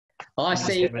I Let's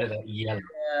see get rid of that yellow.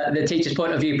 the Teacher's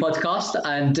Point of View podcast,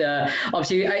 and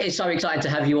obviously it's so exciting to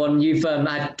have you on. You've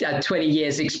had 20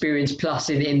 years experience plus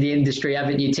in the industry,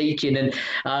 haven't you, teaching, and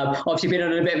obviously been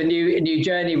on a bit of a new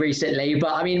journey recently.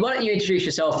 But I mean, why don't you introduce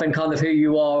yourself and kind of who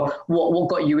you are, what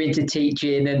got you into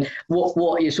teaching, and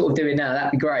what you're sort of doing now?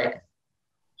 That'd be great.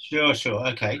 Sure.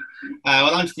 Okay.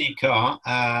 Well, I'm Steve Carr.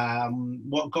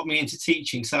 What got me into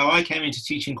teaching? So I came into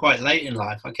teaching quite late in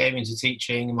life. I came into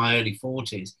teaching in my early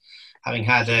 40s, having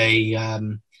had a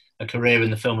career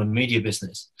in the film and media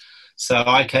business. So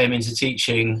I came into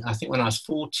teaching, I think when I was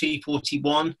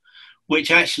 41,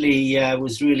 which actually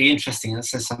was really interesting. That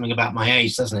says something about my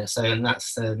age, doesn't it? So, and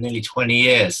that's nearly 20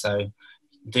 years. So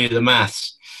do the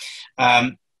maths.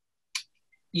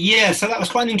 So that was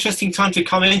quite an interesting time to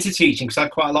come into teaching because I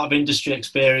had quite a lot of industry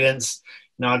experience.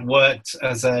 I'd worked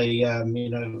as a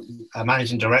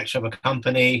managing director of a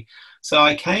company. So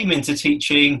I came into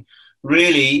teaching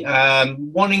really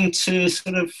wanting to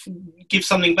sort of give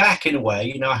something back in a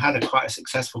way. I had quite a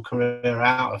successful career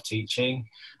out of teaching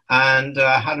and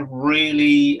had a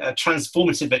really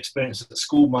transformative experience at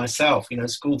school myself.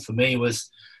 School for me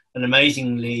was an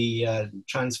amazingly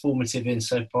transformative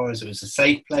insofar as it was a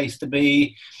safe place to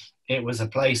be. It was a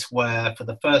place where, for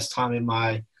the first time in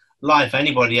my life,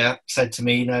 anybody said to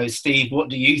me, Steve, what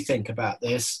do you think about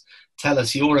this? Tell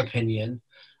us your opinion.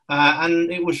 And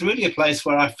it was really a place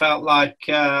where I felt like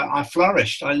I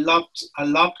flourished. I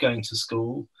loved going to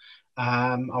school.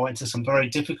 I went to some very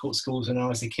difficult schools when I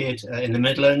was a kid in the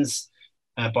Midlands.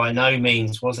 By no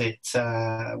means was it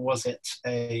a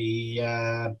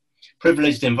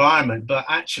privileged environment, but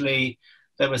actually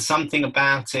there was something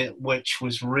about it which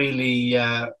was really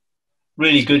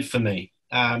really good for me.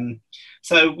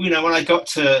 So when I got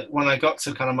to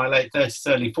kind of my late 30s,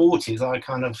 early 40s, I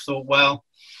kind of thought, well,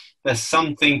 there's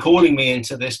something calling me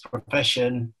into this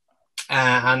profession,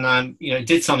 and it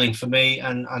did something for me,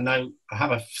 and I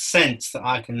have a sense that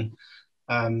I can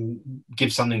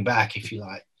give something back, if you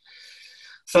like.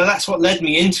 So that's what led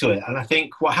me into it. And I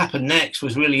think what happened next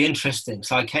was really interesting.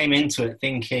 So I came into it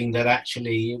thinking that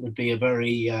actually it would be a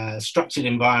very structured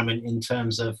environment in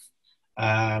terms of,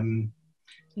 in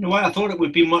a way, I thought it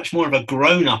would be much more of a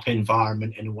grown-up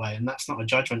environment in a way. And that's not a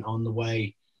judgment on the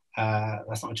way,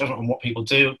 that's not a judgment on what people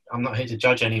do. I'm not here to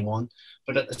judge anyone.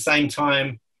 But at the same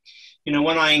time,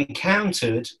 when I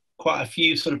encountered quite a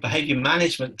few sort of behavior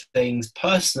management things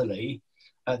personally,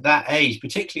 at that age,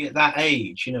 particularly at that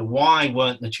age, why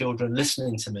weren't the children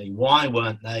listening to me? Why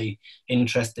weren't they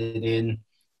interested in,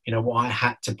 what I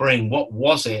had to bring? What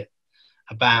was it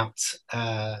about,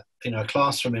 a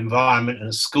classroom environment and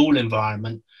a school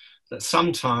environment that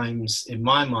sometimes, in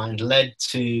my mind, led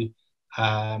to,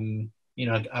 a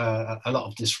lot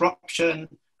of disruption?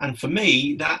 And for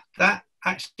me, that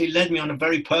actually led me on a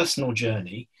very personal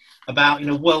journey about,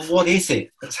 well, what is it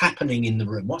that's happening in the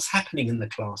room? What's happening in the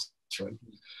classroom?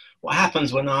 What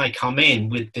happens when I come in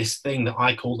with this thing that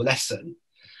I call the lesson?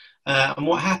 And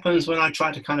what happens when I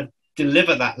try to kind of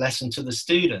deliver that lesson to the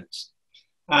students?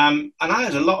 And I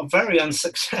had a lot of very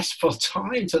unsuccessful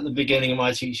times at the beginning of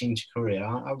my teaching career.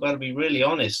 I've got to be really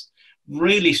honest,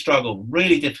 really struggled,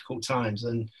 really difficult times.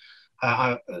 And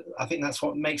I think that's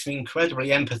what makes me incredibly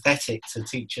empathetic to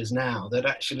teachers now, that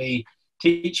actually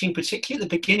teaching, particularly at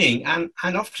the beginning and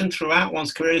often throughout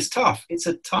one's career, is tough. It's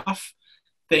a tough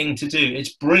thing to do. It's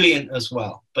brilliant as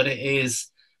well, but it is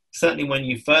certainly when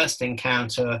you first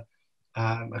encounter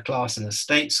a class in a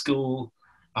state school.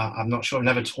 I'm not sure, I've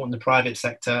never taught in the private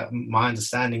sector. My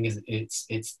understanding is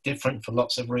it's different for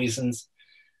lots of reasons.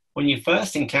 When you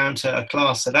first encounter a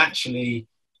class that actually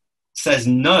says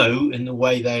no in the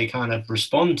way they kind of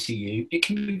respond to you, it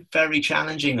can be very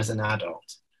challenging as an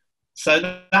adult. So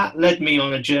that led me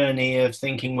on a journey of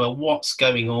thinking, well, what's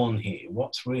going on here?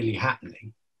 What's really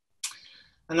happening?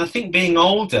 And I think being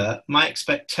older, my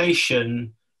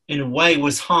expectation in a way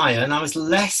was higher, and I was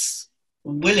less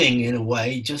willing in a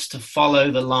way just to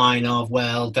follow the line of,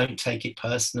 well, don't take it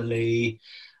personally.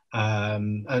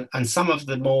 And some of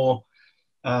the more,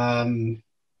 how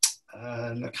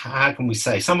can we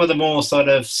say, some of the more sort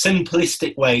of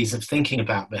simplistic ways of thinking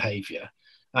about behavior,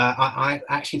 I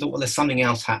actually thought, well, there's something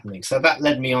else happening. So that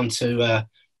led me on to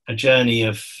a journey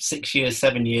of 6 years,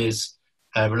 7 years,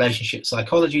 relationship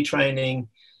psychology training,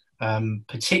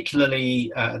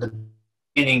 particularly at the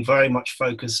beginning, very much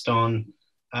focused on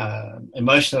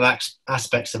emotional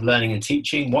aspects of learning and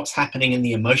teaching. What's happening in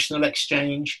the emotional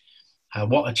exchange?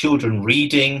 What are children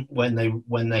reading when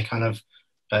they kind of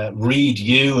read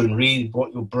you and read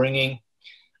what you're bringing?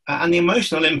 And the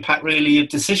emotional impact really of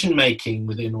decision making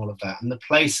within all of that, and the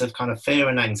place of kind of fear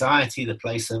and anxiety, the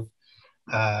place of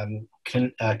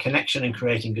connection and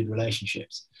creating good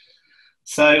relationships.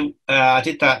 So I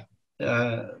did that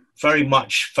very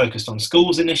much focused on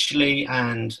schools initially,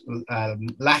 and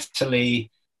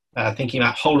latterly thinking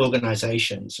about whole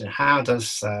organizations and how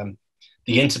does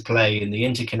the interplay and the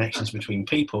interconnections between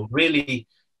people really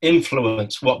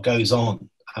influence what goes on,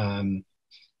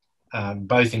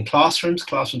 both in classrooms.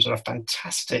 Classrooms are a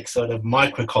fantastic sort of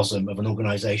microcosm of an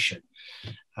organization,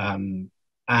 and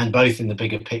both in the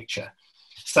bigger picture.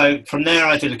 So from there,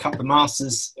 I did a couple of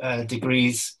master's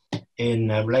degrees in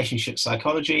relationship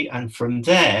psychology. And from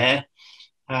there,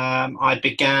 I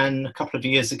began a couple of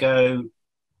years ago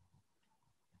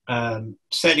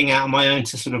setting out on my own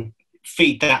to sort of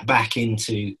feed that back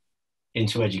into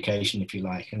education, if you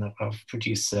like. And I've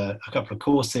produced a couple of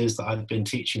courses that I've been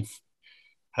teaching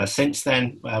since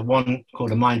then. One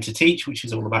called A Mind to Teach, which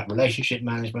is all about relationship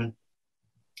management.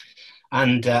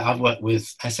 And I've worked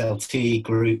with SLT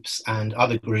groups and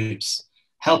other groups,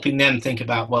 helping them think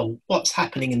about, well, what's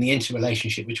happening in the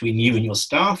interrelationship between you and your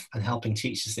staff, and helping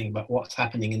teachers think about what's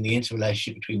happening in the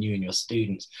interrelationship between you and your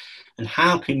students. And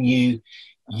how can you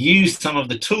use some of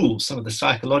the tools, some of the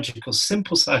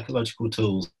simple psychological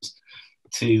tools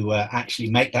to actually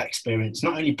make that experience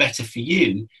not only better for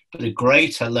you, but a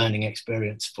greater learning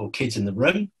experience for kids in the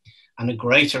room and a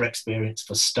greater experience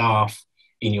for staff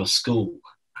in your school.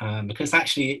 Because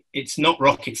actually it's not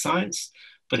rocket science,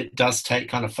 but it does take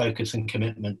kind of focus and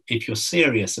commitment if you're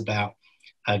serious about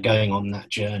going on that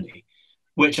journey,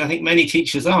 which I think many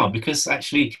teachers are, because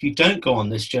actually if you don't go on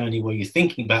this journey where you're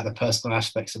thinking about the personal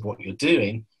aspects of what you're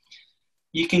doing,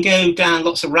 you can go down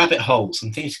lots of rabbit holes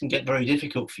and things can get very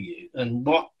difficult for you. And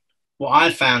what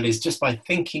I've found is just by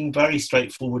thinking very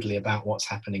straightforwardly about what's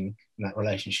happening in that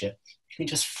relationship, you can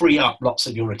just free up lots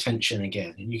of your attention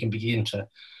again, and you can begin to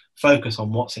focus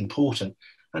on what's important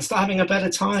and start having a better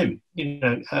time, in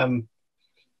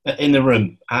the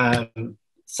room.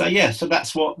 So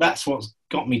that's what's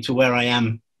got me to where I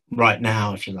am right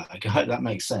now, if you like. I hope that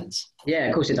makes sense. Yeah,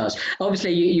 of course it does.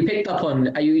 Obviously, you picked up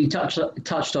on, you touched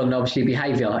on obviously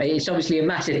behaviour. It's obviously a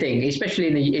massive thing, especially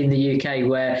in the UK,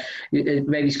 where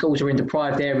maybe schools are in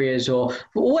deprived areas, or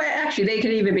where actually they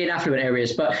can even be in affluent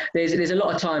areas. But there's a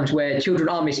lot of times where children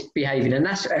are misbehaving, and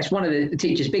that's one of the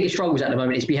teachers' biggest struggles at the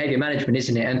moment is behaviour management,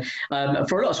 isn't it? And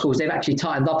for a lot of schools, they've actually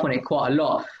tightened up on it quite a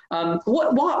lot.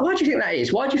 Why do you think that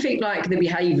is? Why do you think like the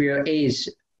behaviour is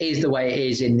the way it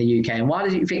is in the UK, and why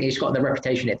do you think it's got the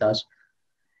reputation it does?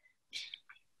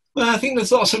 Well, I think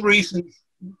there's lots of reasons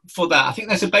for that. I think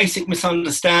there's a basic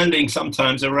misunderstanding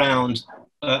sometimes around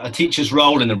a teacher's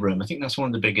role in the room. I think that's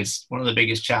one of the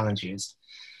biggest challenges.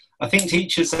 I think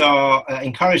teachers are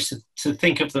encouraged to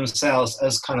think of themselves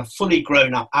as kind of fully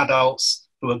grown up adults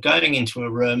who are going into a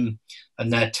room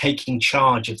and they're taking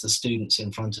charge of the students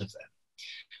in front of them.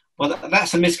 Well,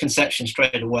 that's a misconception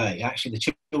straight away. Actually,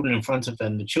 the children in front of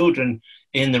them, the children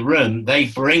in the room, they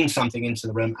bring something into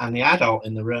the room, and the adult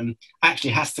in the room actually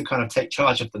has to kind of take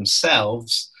charge of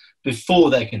themselves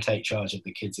before they can take charge of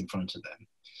the kids in front of them.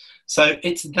 So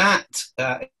it's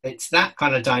that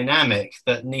kind of dynamic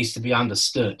that needs to be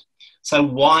understood. So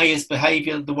why is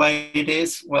behaviour the way it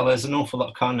is? Well, there's an awful lot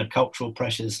of kind of cultural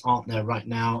pressures, aren't there, right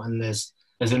now? And there's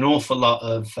an awful lot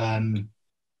of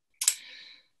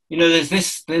there's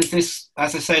this,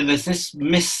 as I say, there's this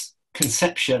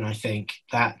misconception, I think,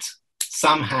 that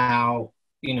somehow,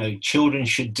 children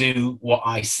should do what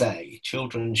I say.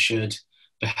 Children should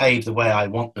behave the way I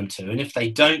want them to. And if they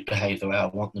don't behave the way I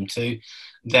want them to,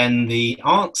 then the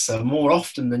answer, more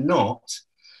often than not,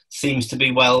 seems to be,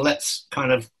 well, let's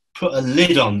kind of put a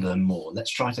lid on them more.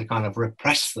 Let's try to kind of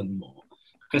repress them more.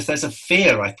 Because there's a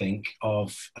fear, I think,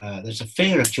 of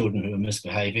children who are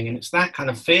misbehaving, and it's that kind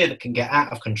of fear that can get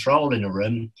out of control in a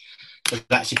room that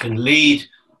actually can lead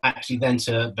then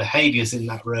to behaviours in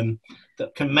that room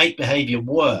that can make behaviour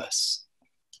worse.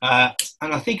 And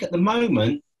I think at the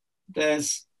moment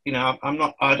there's, I've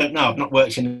not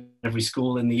worked in every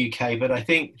school in the UK, but I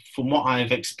think from what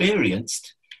I've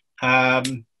experienced,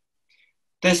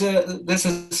 there's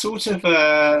a sort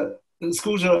of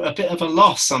schools are a bit of a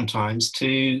loss sometimes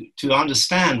to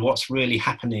understand what's really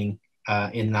happening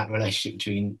in that relationship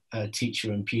between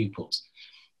teacher and pupils.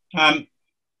 And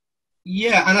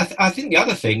I think the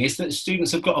other thing is that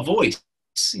students have got a voice.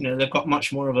 They've got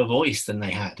much more of a voice than they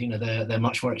had. They're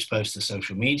much more exposed to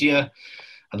social media.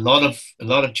 A lot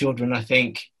of children, I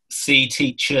think, see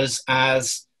teachers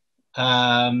as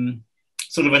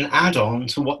sort of an add-on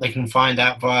to what they can find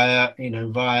out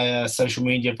via social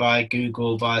media, via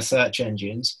Google, via search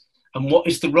engines. And what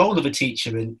is the role of a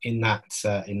teacher in that?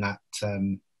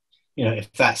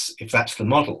 If that's the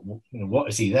model, what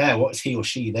is he there? What is he or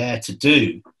she there to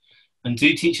do? And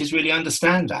do teachers really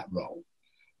understand that role?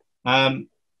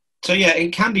 So yeah,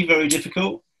 it can be very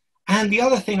difficult. And the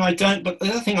other thing I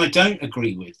don't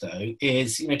agree with though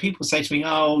is, people say to me,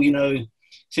 oh,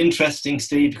 it's interesting,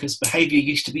 Steve, because behaviour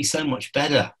used to be so much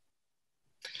better.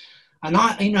 And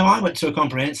I went to a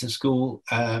comprehensive school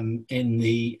in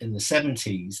the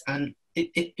 70s, and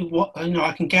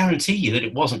I can guarantee you that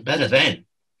it wasn't better then.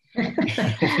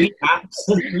 We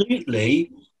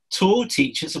absolutely tore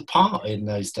teachers apart in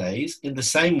those days, in the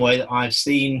same way that I've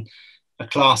seen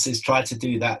classes try to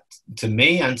do that to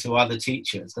me and to other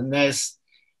teachers. And there's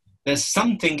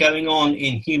something going on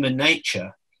in human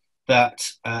nature that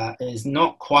is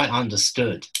not quite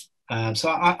understood. So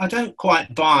I don't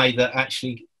quite buy that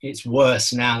actually it's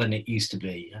worse now than it used to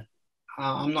be.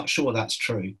 I'm not sure that's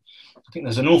true. I think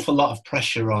there's an awful lot of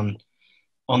pressure on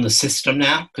the system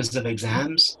now because of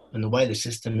exams and the way the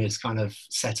system is kind of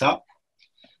set up.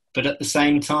 But at the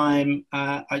same time,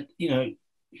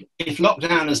 if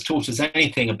lockdown has taught us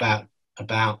anything about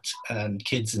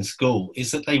kids in school,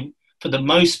 is that they, for the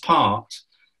most part,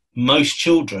 most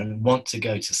children want to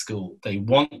go to school. They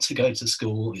want to go to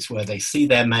school. It's where they see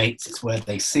their mates. It's where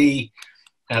they see.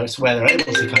 It's where they're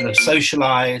able to kind of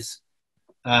socialise.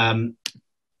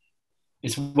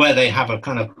 It's where they have a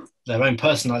kind of their own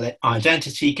personal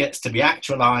identity gets to be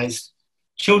actualised.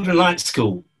 Children like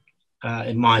school,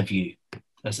 in my view,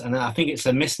 and I think it's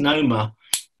a misnomer,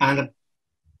 and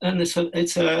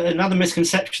it's another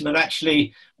misconception that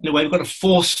actually, in a way, we've got to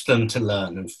force them to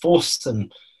learn and force them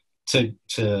to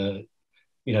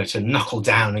knuckle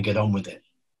down and get on with it.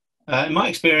 In my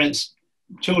experience,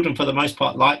 children, for the most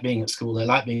part, like being at school. They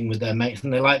like being with their mates,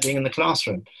 and they like being in the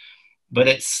classroom. But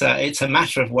it's a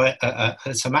matter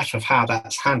of how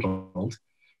that's handled.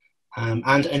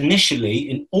 And initially,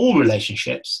 in all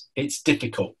relationships, it's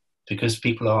difficult because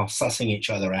people are sussing each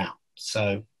other out.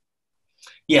 So,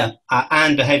 yeah,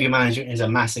 and behaviour management is a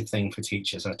massive thing for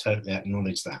teachers. I totally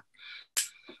acknowledge that.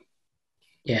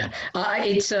 Yeah,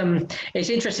 it's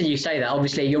interesting you say that.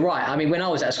 Obviously, you're right. I mean, when I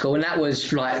was at school, and that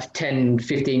was like 10,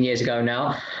 15 years ago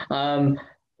now,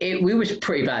 we was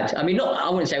pretty bad. I mean, I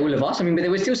wouldn't say all of us. I mean, but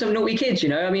there were still some naughty kids,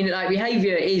 I mean, like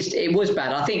behaviour it was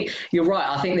bad. I think you're right.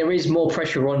 I think there is more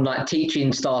pressure on like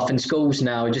teaching staff and schools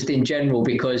now, just in general,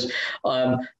 because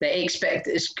they expect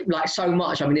like so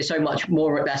much. I mean, there's so much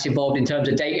more that's involved in terms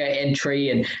of data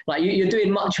entry, and like you're doing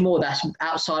much more that's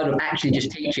outside of actually just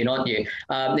teaching, aren't you?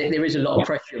 There is a lot of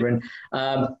pressure. And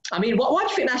I mean, why do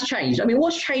you think that's changed? I mean,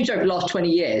 what's changed over the last 20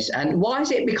 years, and why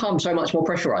has it become so much more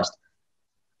pressurised?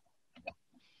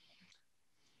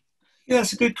 Yeah,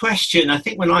 that's a good question. I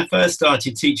think when I first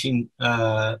started teaching,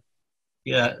 best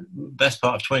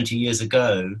part of 20 years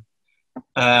ago,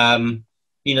 there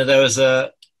was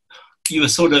you were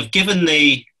sort of given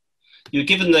the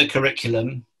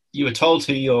curriculum, you were told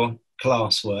who your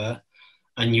class were,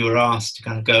 and you were asked to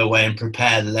kind of go away and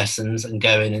prepare the lessons and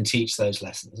go in and teach those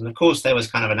lessons. And of course, there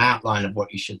was kind of an outline of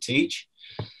what you should teach.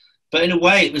 But in a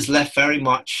way, it was left very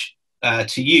much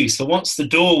to you. So once the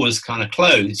door was kind of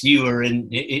closed, you were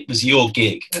it was your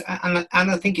gig. And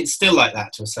I think it's still like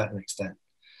that to a certain extent.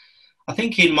 I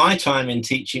think in my time in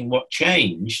teaching, what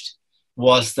changed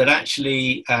was that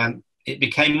actually it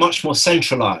became much more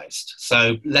centralized.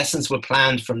 So lessons were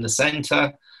planned from the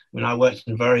center. When I worked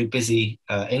in a very busy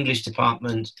English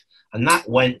department, and that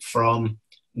went from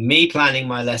me planning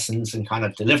my lessons and kind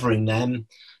of delivering them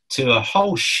to a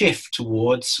whole shift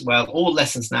towards, well, all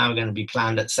lessons now are going to be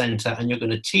planned at centre, and you're going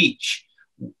to teach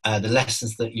the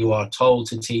lessons that you are told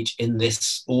to teach in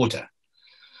this order.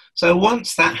 So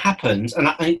once that happens, and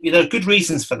there are good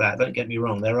reasons for that, don't get me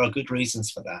wrong, there are good reasons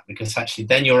for that, because actually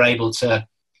then you're able to,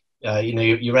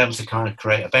 you're able to kind of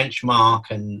create a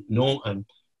benchmark and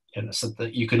so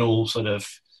that you can all sort of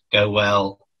go,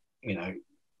 well,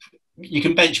 you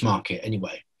can benchmark it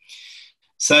anyway.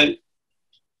 So,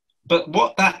 but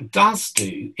what that does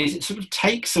do is it sort of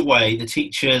takes away the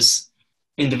teacher's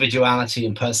individuality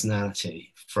and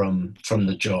personality from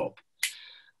the job.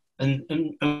 And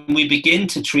we begin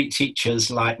to treat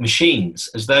teachers like machines,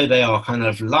 as though they are kind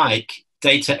of like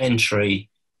data entry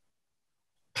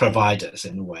providers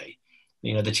in a way.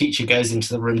 The teacher goes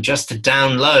into the room just to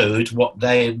download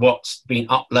what's been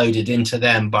uploaded into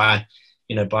them by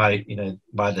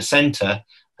the center,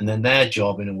 and then their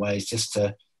job in a way is just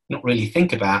to not really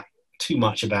think about too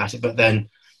much about it, but then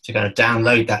to kind of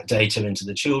download that data into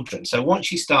the children. So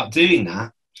once you start doing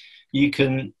that,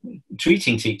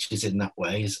 treating teachers in that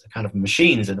way as kind of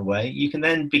machines in a way, you can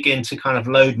then begin to kind of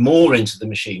load more into the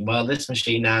machine. Well, this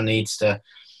machine now needs to,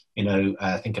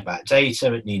 think about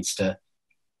data. It needs to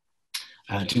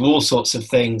do all sorts of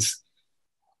things.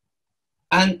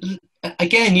 And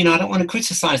again, I don't want to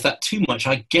criticize that too much.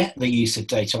 I get the use of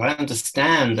data. I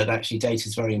understand that actually data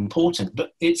is very important,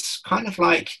 but it's kind of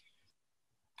like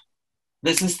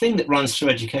there's this thing that runs through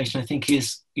education, I think,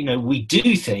 is, we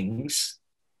do things,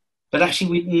 but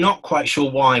actually we're not quite sure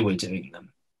why we're doing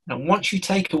them. And once you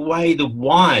take away the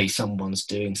why someone's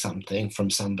doing something from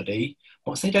somebody,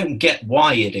 once they don't get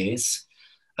why it is,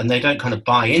 and they don't kind of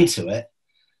buy into it,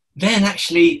 then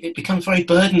actually it becomes very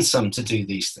burdensome to do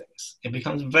these things. It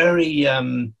becomes very,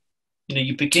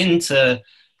 you begin to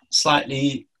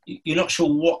slightly, you're not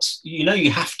sure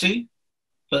you have to,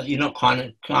 but you're not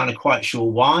kind of quite sure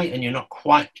why, and you're not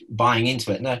quite buying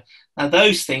into it. Now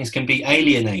those things can be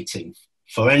alienating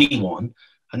for anyone,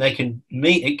 and it can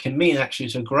mean actually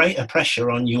it's a greater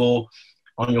pressure on your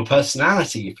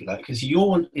personality, if you like, because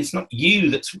it's not you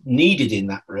that's needed in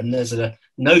that room. There's a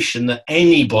notion that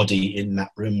anybody in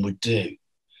that room would do.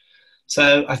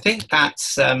 So I think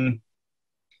that's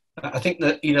I think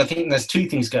there's two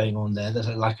things going on there. There's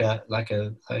like a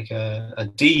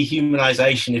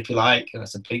dehumanization, if you like.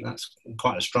 That's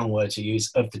quite a strong word to use,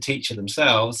 of the teacher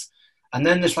themselves, and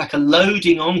then there's like a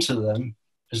loading onto them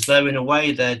as though in a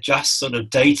way they're just sort of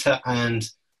data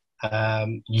and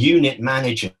unit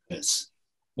managers.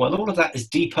 Well, all of that is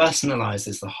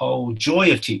depersonalizes the whole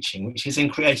joy of teaching, which is in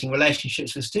creating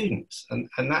relationships with students,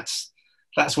 and that's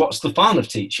what's the fun of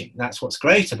teaching. That's what's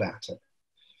great about it.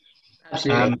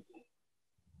 Absolutely.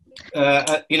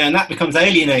 And that becomes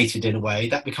alienated in a way.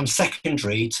 That becomes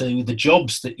secondary to the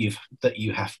jobs that you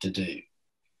have to do,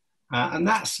 and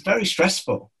that's very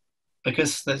stressful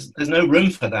because there's no room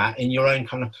for that in your own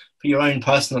for your own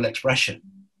personal expression.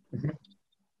 Mm-hmm.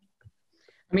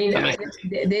 I mean,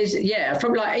 there's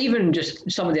from like even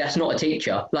just somebody that's not a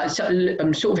teacher. Like, so,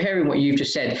 I'm sort of hearing what you've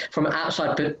just said from an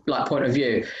outside point of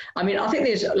view. I mean, I think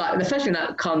there's like the first thing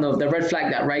that kind of the red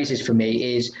flag that raises for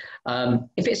me is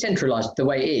if it's centralised the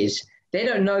way it is, they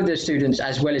don't know the students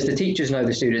as well as the teachers know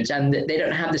the students, and they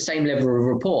don't have the same level of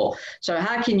rapport. So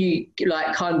how can you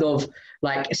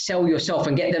sell yourself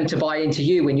and get them to buy into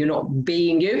you when you're not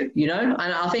being you? And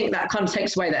I think that kind of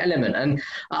takes away the element. And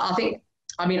I think.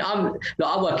 I mean, I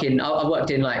worked in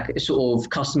like sort of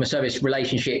customer service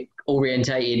relationship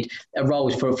orientated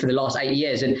roles for the last 8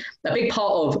 years. And a big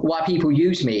part of why people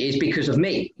use me is because of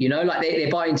me, like they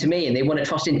buy into me and they want to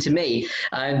trust into me.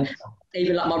 And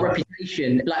even like my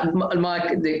reputation, like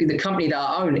the company that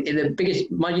I own,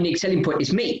 my unique selling point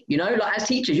is me, like as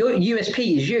teachers, your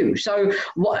USP is you. So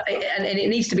and it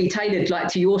needs to be tailored like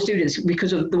to your students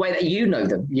because of the way that you know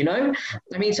them, I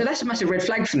mean, so that's a massive red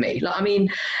flag for me. Like, I mean,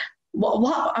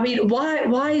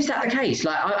 why is that the case?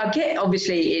 Like, I get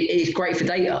obviously it is great for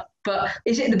data, but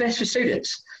is it the best for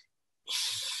students?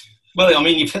 Well, I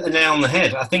mean, you've hit the nail on the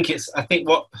head. I think you're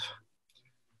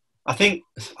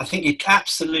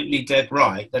absolutely dead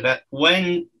right that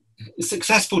when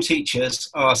successful teachers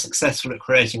are successful at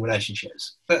creating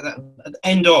relationships, at the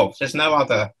end of, there's no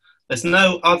other.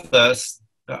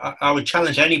 I would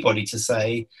challenge anybody to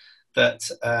say that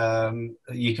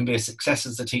you can be a success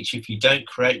as a teacher if you don't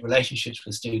create relationships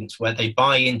with students where they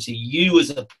buy into you as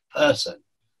a person.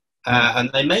 And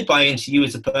they may buy into you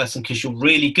as a person because you're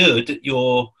really good at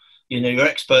your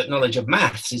expert knowledge of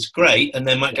maths is great. And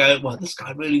they might go, well, this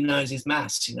guy really knows his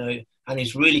maths, and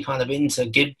he's really kind of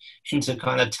into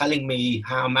kind of telling me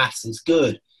how maths is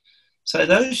good. So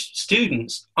those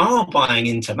students are buying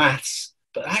into maths,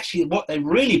 but actually what they're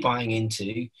really buying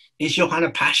into is your kind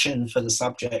of passion for the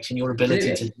subject and your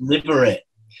ability to deliver it.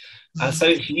 So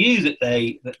it's you that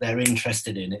they're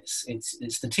interested in.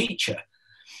 It's the teacher,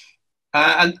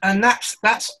 and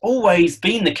that's always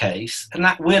been the case, and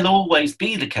that will always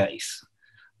be the case.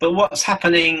 But what's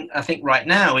happening, I think, right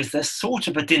now is there's sort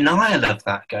of a denial of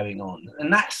that going on,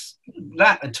 and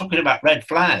and talking about red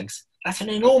flags, that's an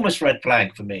enormous red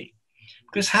flag for me,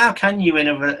 because how can you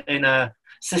in a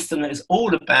system that is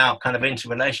all about kind of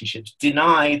interrelationships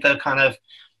deny the kind of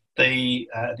the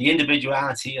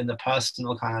individuality and the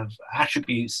personal kind of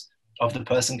attributes of the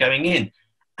person going in?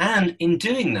 And in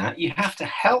doing that, you have to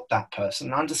help that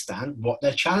person understand what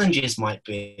their challenges might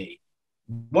be.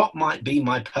 What might be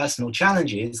my personal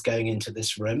challenges going into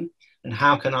this room, and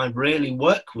how can I really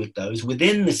work with those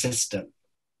within the system?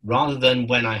 Rather than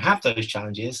when I have those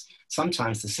challenges,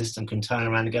 sometimes the system can turn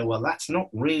around and go, well, that's not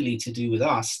really to do with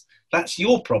us. That's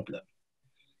your problem.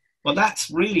 Well,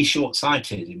 that's really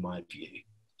short-sighted in my view.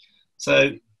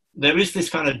 So there is this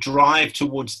kind of drive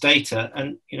towards data,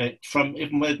 and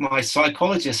even with my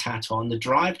psychologist hat on, the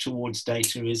drive towards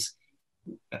data is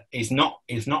not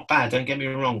bad. Don't get me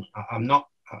wrong. I'm not.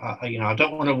 I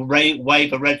don't want to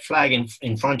wave a red flag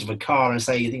in front of a car and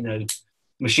say,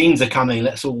 machines are coming,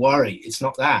 let's all worry. It's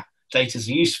not that. Data's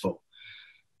useful.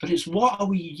 but it's what are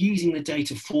we using the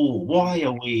data for? Why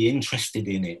are we interested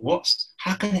in it?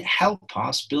 How can it help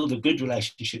us build a good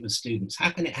relationship with students? How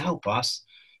can it help us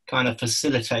kind of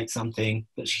facilitate something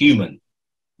that's human?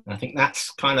 And I think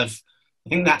that's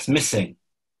missing.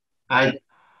 And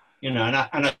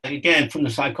again, from the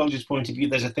psychologist's point of view,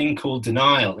 there's a thing called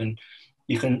denial, and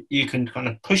you can kind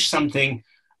of push something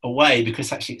away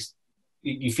because actually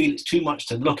you feel it's too much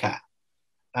to look at.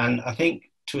 And I think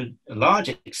to a large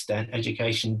extent,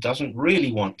 education doesn't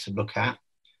really want to look at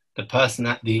the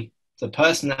personality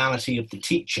of the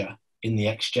teacher in the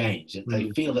exchange. They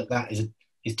feel that is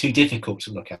too difficult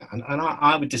to look at. And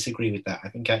I would disagree with that. I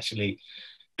think actually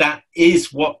that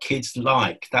is what kids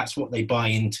like. That's what they buy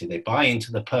into. They buy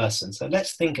into the person. So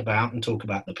let's think about and talk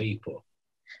about the people.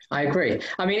 I agree.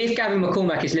 I mean, if Gavin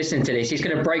McCormack is listening to this, he's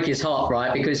going to break his heart,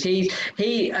 right? Because I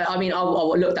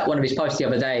looked at one of his posts the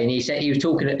other day, and he said he was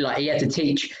talking like he had to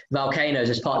teach volcanoes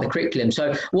as part of the curriculum.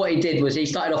 So what he did was he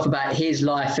started off about his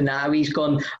life and how he's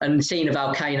gone and seen a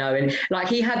volcano, and like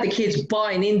he had the kids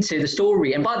buying into the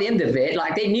story. And by the end of it,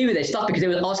 like they knew their stuff because they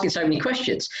were asking so many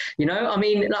questions. You know, I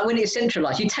mean, like when it's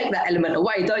centralized, you take that element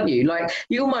away, don't you? Like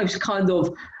you almost kind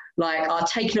of like are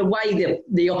taking away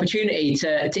the opportunity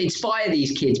to inspire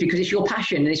these kids because it's your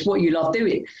passion and it's what you love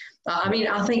doing. I mean,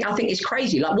 I think it's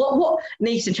crazy. Like what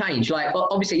needs to change? Like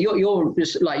obviously you're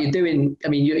just like you're doing. I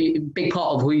mean, a big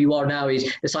part of who you are now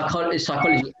is the psychology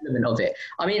element of it.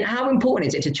 I mean, how important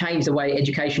is it to change the way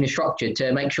education is structured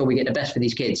to make sure we get the best for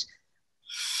these kids?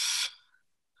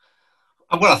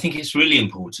 Well, I think it's really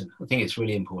important. It's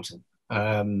really important,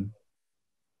 but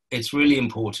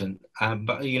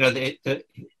you know,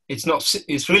 it's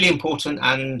really important,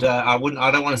 and I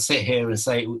don't want to sit here and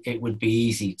say it would be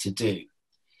easy to do.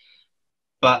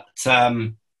 But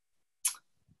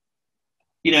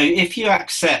you know, if you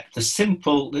accept the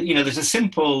simple, you know, there's a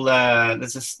simple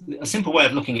way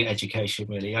of looking at education.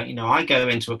 Really, you know, I go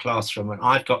into a classroom and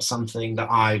I've got something that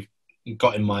I've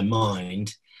got in my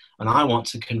mind, and I want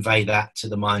to convey that to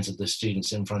the minds of the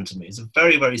students in front of me. It's a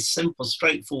very, very simple,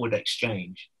 straightforward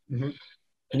exchange. Mm-hmm.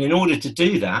 And in order to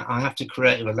do that, I have to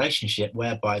create a relationship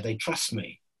whereby they trust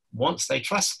me. Once they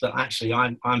trust that actually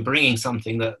I'm bringing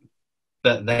something that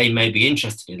they may be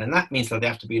interested in, and that means that they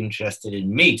have to be interested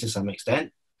in me to some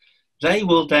extent, they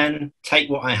will then take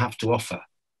what I have to offer.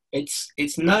 It's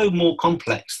no more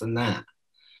complex than that.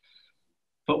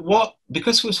 But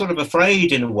because we're sort of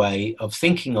afraid in a way of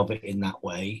thinking of it in that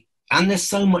way, and there's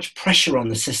so much pressure on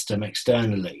the system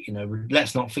externally, you know,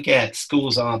 let's not forget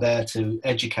schools are there to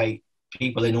educate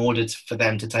people in order for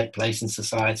them to take place in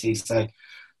society. So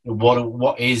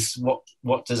what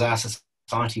does our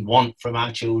society want from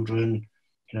our children?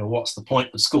 You know, what's the point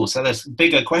of school? So there's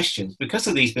bigger questions. Because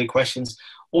of these big questions,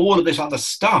 all of this other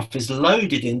stuff is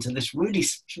loaded into this really,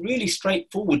 really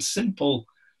straightforward, simple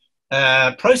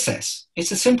process.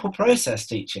 It's a simple process,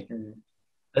 teaching. Mm.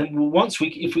 And if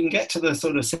we can get to the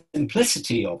sort of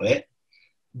simplicity of it,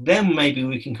 then maybe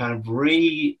we can kind of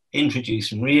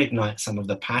reintroduce and reignite some of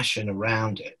the passion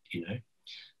around it, you know.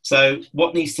 So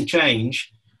what needs to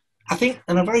change? I think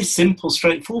on a very simple,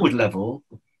 straightforward level,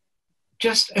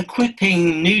 just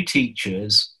equipping new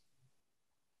teachers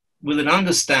with an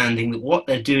understanding that what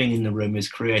they're doing in the room is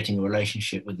creating a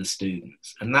relationship with the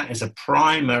students. And that is a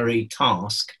primary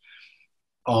task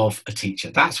of a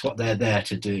teacher. That's what they're there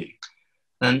to do.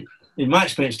 And in my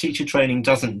experience, teacher training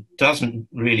doesn't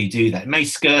really do that. It may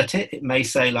skirt it. It may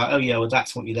say like, oh yeah, well,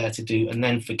 that's what you're there to do, and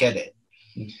then forget it.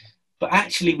 Mm. But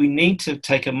actually, we need to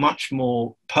take a much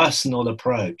more personal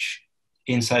approach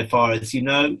insofar as, you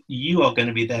know, you are going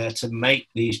to be there to make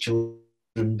these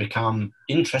children become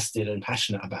interested and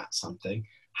passionate about something.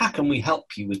 How can we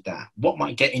help you with that? What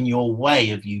might get in your way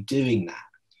of you doing that?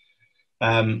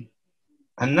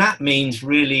 And that means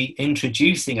really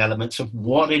introducing elements of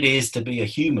what it is to be a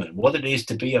human, what it is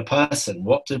to be a person,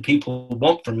 what do people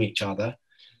want from each other?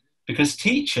 Because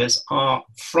teachers are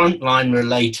frontline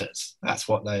relators. That's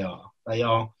what they are. They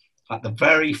are at the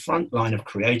very front line of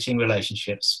creating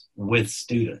relationships with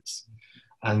students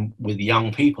and with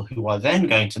young people who are then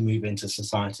going to move into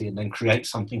society and then create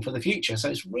something for the future. So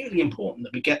it's really important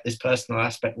that we get this personal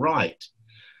aspect right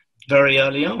very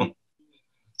early on.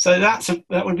 So that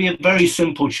would be a very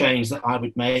simple change that I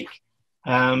would make.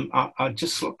 I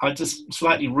just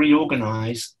slightly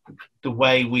reorganize the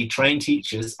way we train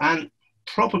teachers and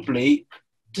probably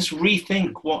just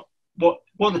rethink what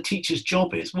a teacher's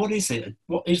job is. What is it?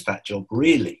 What is that job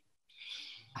really?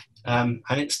 And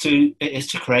it is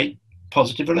to create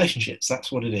positive relationships.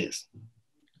 That's what it is.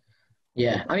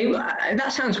 Yeah, I mean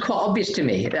that sounds quite obvious to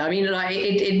me. I mean, like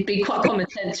it'd be quite common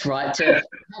sense, right, to have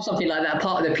something like that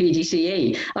part of the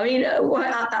PGCE. I mean, I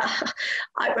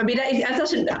mean that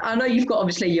doesn't. I know you've got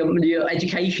obviously your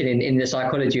education in the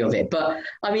psychology of it, but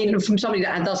I mean, from somebody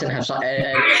that doesn't have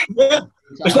Yeah,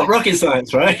 it's not psychology, rocket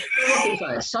science, right? rocket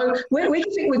science. So where do you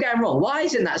think we're going wrong? Why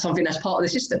isn't that something that's part of the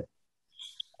system?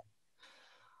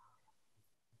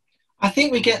 I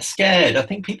think we get scared. I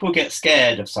think people get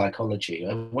scared of psychology.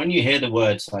 When you hear the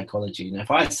word psychology, and if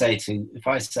I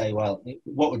say, well,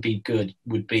 what would be good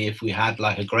would be if we had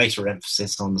like a greater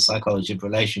emphasis on the psychology of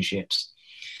relationships.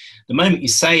 The moment you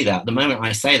say that, the moment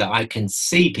I say that, I can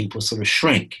see people sort of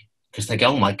shrink because they go,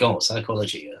 oh my God,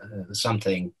 psychology, there's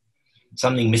something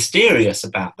mysterious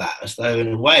about that, as though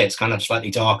in a way it's kind of slightly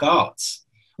dark arts,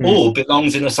 Mm. or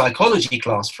belongs in a psychology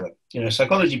classroom. You know,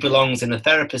 psychology belongs in a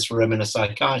therapist's room, in a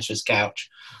psychiatrist's couch,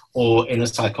 or in a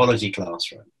psychology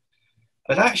classroom.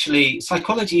 But actually,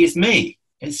 psychology is me.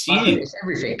 It's I agree. you. It's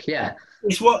everything. Yeah.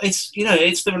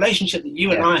 It's the relationship that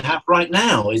you and Yeah. I have right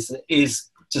now. Is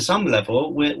to some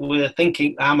level we're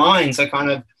thinking our minds are kind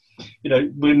of,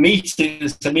 we're meeting.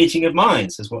 It's a meeting of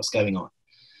minds is what's going on.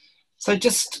 So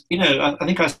just, I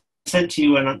think I said to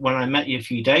you when I met you a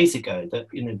few days ago that,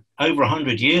 over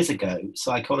 100 years ago,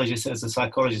 there's a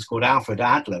psychologist called Alfred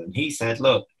Adler, and he said,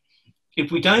 look,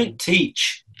 if we don't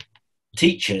teach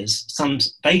teachers some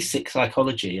basic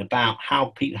psychology about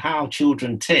how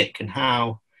children tick and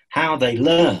how they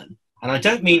learn, and I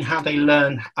don't mean how they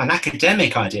learn an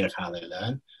academic idea of how they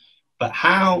learn, but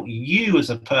how you as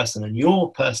a person and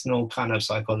your personal kind of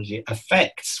psychology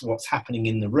affects what's happening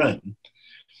in the room,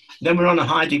 then we're on a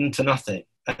hiding to nothing.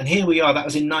 And here we are, that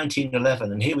was in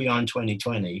 1911, and here we are in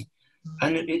 2020.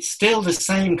 And it's still the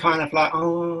same kind of like,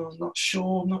 oh, I'm not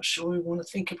sure we want to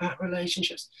think about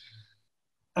relationships.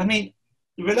 I mean,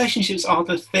 relationships are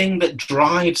the thing that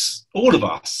drives all of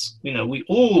us. We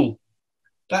all,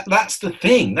 that's the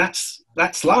thing, that's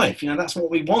life, that's what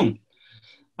we want.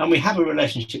 And we have a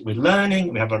relationship with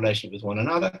learning, we have a relationship with one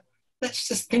another. Let's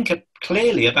just think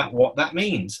clearly about what that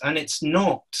means. And it's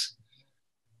not,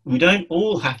 we don't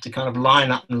all have to kind of line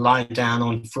up and lie down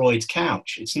on Freud's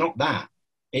couch. It's not that.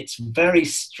 It's very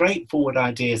straightforward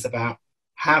ideas about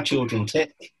how children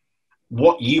tick,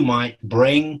 what you might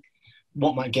bring,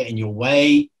 what might get in your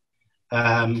way,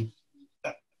 and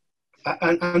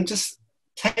just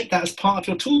take that as part of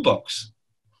your toolbox.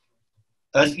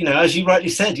 As you rightly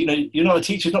said, you're not a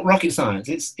teacher, it's not rocket science.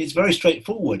 It's very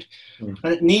straightforward, and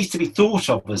it needs to be thought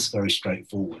of as very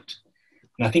straightforward.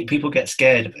 And I think people get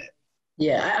scared of it.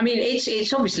 Yeah. I mean,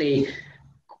 it's obviously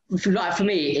for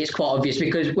me, it's quite obvious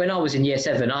because when I was in year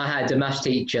 7, I had a maths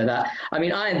teacher that, I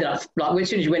mean, I ended up, like, as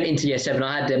soon as you went into year 7,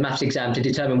 I had a maths exam to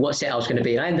determine what set I was going to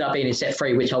be. And I ended up being in set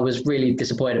 3, which I was really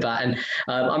disappointed about. And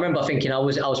I remember thinking I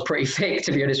was pretty thick,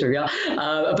 to be honest with you.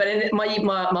 But then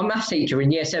my maths teacher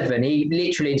in year 7, he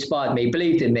literally inspired me,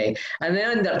 believed in me. And then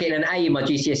I ended up getting an A in my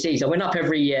GCSEs. I went up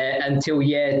every year until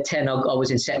year 10, I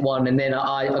was in set 1. And then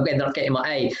I ended up getting my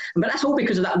A. But that's all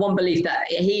because of that one belief that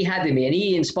he had in me and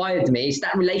he inspired me. It's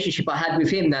that relationship I had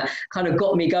with him that kind of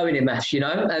got me going in maths,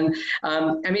 And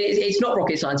I mean, it's not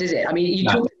rocket science, is it? I mean, you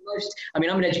No. talk to I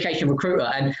mean, I'm an education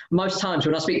recruiter, and most times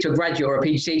when I speak to a graduate or a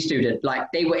PhD student, like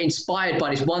they were inspired by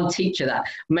this one teacher that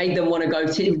made them want to go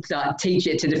teach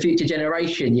it to the future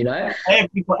generation.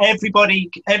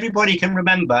 Everybody can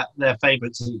remember their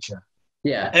favourite teacher.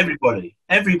 Yeah.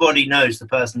 Everybody knows the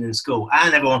person in school,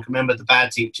 and everyone can remember the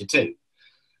bad teacher too.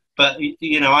 But nobody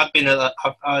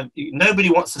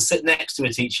wants to sit next to a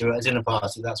teacher at a dinner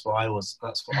party. That's what I always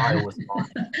want.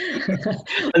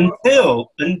 until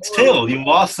you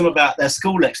ask them about their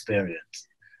school experience,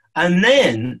 and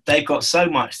then they've got so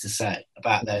much to say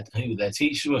about who their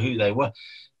teacher or who they were.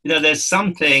 There's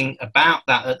something about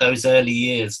that at those early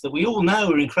years that we all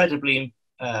know are incredibly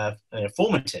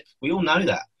formative. We all know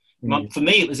that. For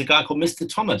me, it was a guy called Mr.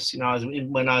 Thomas.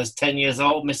 When I was 10 years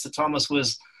old, Mr. Thomas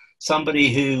was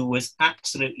somebody who was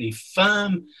absolutely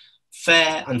firm,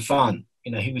 fair, and fun.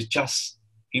 He was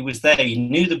there. You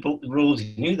knew the rules,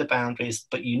 you knew the boundaries,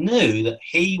 but you knew that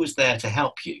he was there to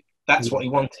help you. That's what he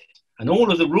wanted. And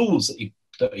all of the rules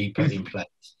that he put in place,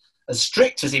 as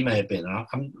strict as he may have been,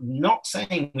 I'm not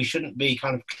saying we shouldn't be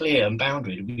kind of clear and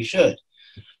boundaried. We should.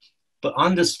 But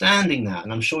understanding that,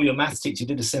 and I'm sure your maths teacher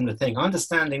did a similar thing,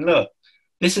 understanding, look,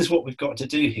 this is what we've got to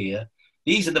do here.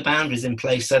 These are the boundaries in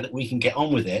place so that we can get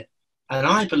on with it. And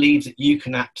I believe that you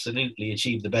can absolutely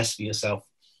achieve the best for yourself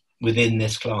within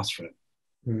this classroom.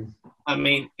 I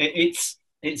mean, it's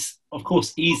of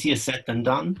course easier said than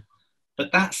done,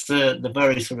 but that's the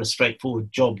very sort of straightforward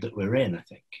job that we're in, I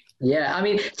think. Yeah, I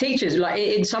mean, teachers, like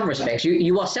in some respects,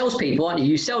 you are salespeople, aren't you?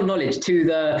 You sell knowledge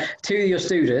to your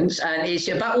students, and it's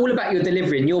about all about your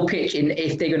delivery and your pitch in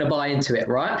if they're going to buy into it,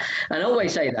 right? And I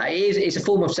always say that it's a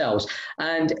form of sales.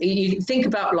 And you think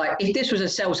about like if this was a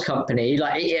sales company,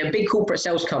 like a big corporate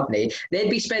sales company,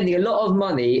 they'd be spending a lot of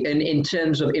money in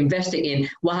terms of investing in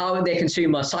well, how their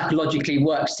consumer psychologically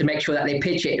works to make sure that they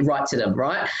pitch it right to them,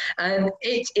 right? And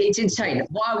it's insane.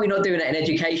 Why are we not doing that in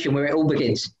education where it all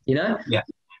begins? You know? Yeah.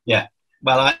 Yeah.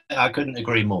 Well, I couldn't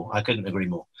agree more. I couldn't agree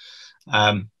more.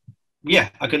 Yeah,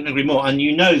 I couldn't agree more. And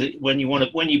you know that when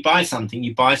you buy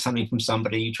something from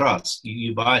somebody you trust.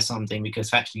 You buy something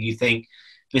because actually you think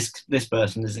this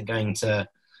person doesn't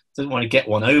want to get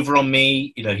one over on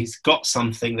me. You know, he's got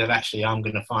something that actually I'm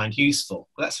going to find useful.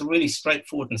 That's a really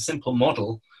straightforward and simple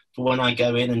model for when I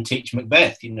go in and teach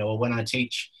Macbeth, you know, or when I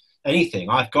teach anything.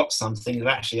 I've got something that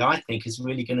actually I think is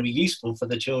really going to be useful for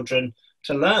the children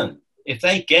to learn. If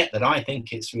they get that I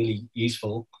think it's really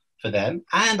useful for them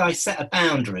and I set a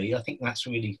boundary, I think that's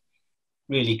really,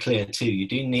 really clear too. You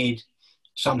do need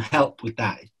some help with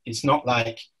that. It's not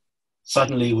like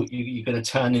suddenly you're going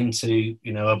to turn into,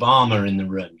 you know, Obama in the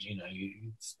room, you know,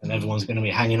 and everyone's going to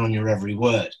be hanging on your every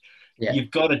word. Yeah.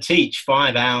 You've got to teach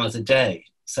 5 hours a day.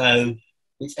 So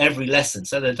it's every lesson.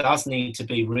 So there does need to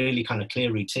be really kind of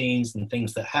clear routines and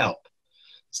things that help.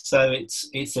 So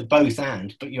it's a both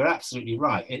and, but you're absolutely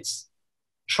right. It's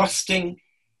trusting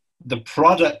the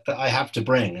product that I have to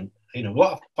bring, and you know,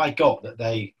 what have I got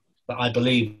that I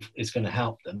believe is going to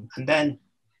help them. And then,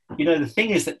 you know, the thing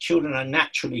is that children are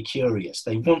naturally curious.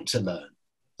 They want to learn.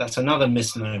 That's another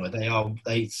misnomer.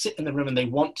 They sit in the room and they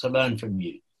want to learn from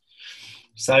you.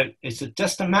 So it's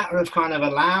just a matter of kind of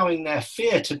allowing their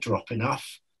fear to drop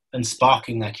enough and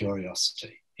sparking their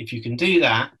curiosity. If you can do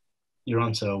that, you're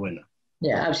onto a winner.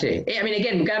 Yeah, absolutely. I mean,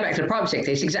 again, going back to the private sector,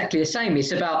 it's exactly the same.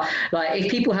 It's about like if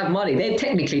people have money, they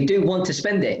technically do want to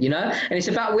spend it, you know. And it's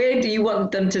about where do you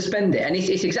want them to spend it, and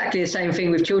it's exactly the same thing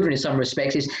with children in some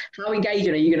respects. Is how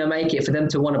engaging are you going to make it for them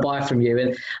to want to buy from you?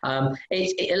 And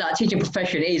like teaching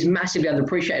profession is massively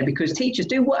underappreciated because teachers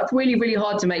do work really, really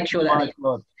hard to make sure that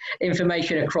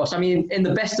information across. I mean, in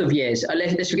the best of years,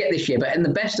 let's forget this year, but in the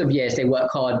best of years, they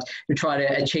work hard to try to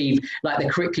achieve like the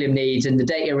curriculum needs and the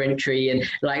data entry and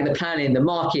like the planning, the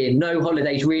marketing, no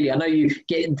holidays really. I know you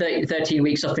get 13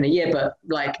 weeks off in a year, but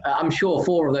like I'm sure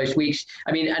 4 of those weeks,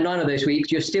 I mean, and 9 of those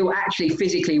weeks, you're still actually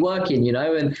physically working, you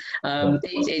know, and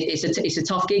it's a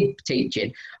tough gig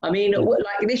teaching. I mean,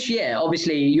 like this year,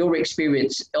 obviously your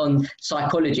experience on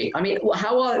psychology. I mean,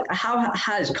 how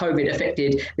has COVID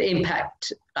affected the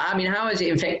impact? I mean, how has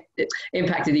it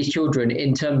impacted these children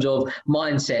in terms of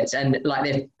mindsets and like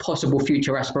their possible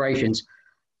future aspirations?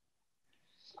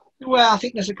 Well, I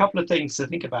think there's a couple of things to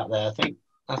think about there.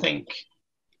 I think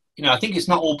you know, I think it's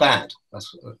not all bad. I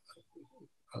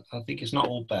think it's not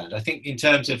all bad. I think in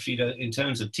terms of, you know, in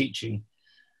terms of teaching,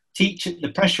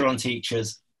 the pressure on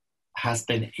teachers has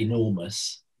been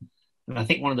enormous. And I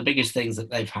think one of the biggest things that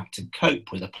they've had to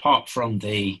cope with, apart from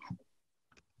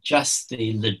just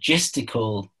the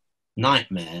logistical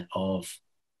nightmare of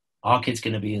are kids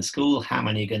going to be in school? How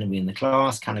many are going to be in the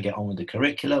class? Can I get on with the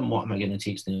curriculum? What am I going to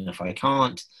teach them if I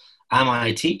can't? Am I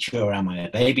a teacher or am I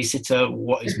a babysitter?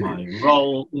 What is my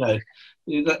role? You know,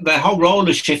 the whole role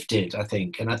has shifted, I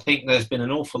think. And I think there's been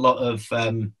an awful lot of,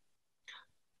 and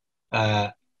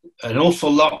that's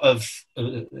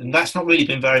not really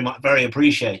been very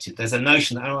appreciated. There's a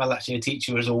notion that, oh, well, actually a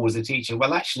teacher is always a teacher.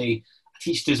 Well, actually,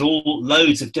 teach does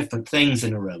loads of different things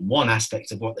in a room. One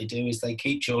aspect of what they do is they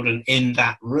keep children in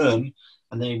that room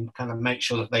and they kind of make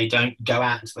sure that they don't go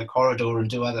out into the corridor and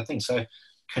do other things. So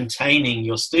containing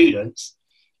your students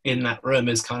in that room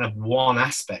is kind of one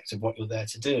aspect of what you're there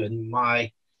to do. And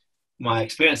my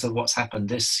experience of what's happened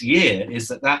this year is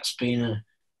that that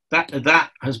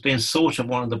has been sort of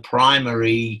one of the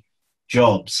primary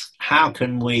jobs. How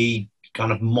can we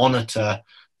kind of monitor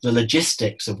the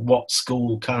logistics of what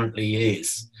school currently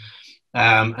is?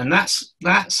 And that's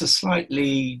a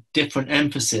slightly different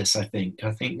emphasis, I think.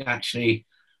 I think actually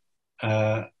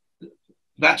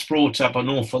that's brought up an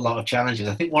awful lot of challenges.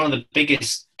 I think one of the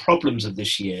biggest problems of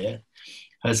this year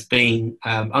has been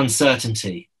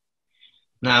uncertainty.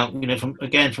 Now, you know, from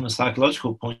a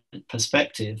psychological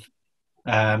perspective,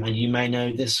 and you may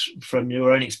know this from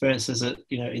your own experiences,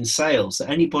 you know, in sales,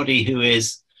 that anybody who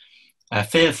is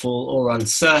fearful or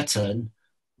uncertain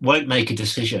won't make a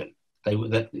decision.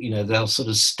 They'll sort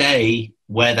of stay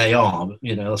where they are.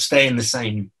 You know, they'll stay in the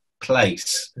same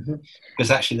place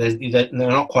because actually they're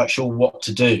not quite sure what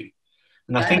to do.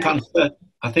 And I think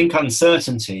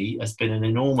uncertainty has been an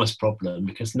enormous problem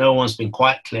because no one's been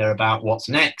quite clear about what's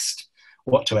next,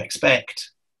 what to expect.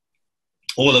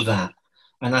 all of that.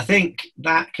 And I think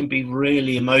that can be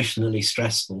really emotionally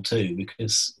stressful too,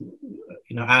 because,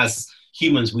 as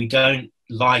humans, we don't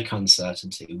like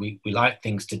uncertainty. We like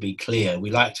things to be clear.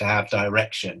 We like to have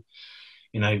direction.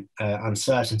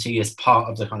 Uncertainty is part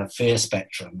of the kind of fear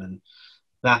spectrum, and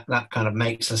that kind of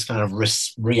makes us kind of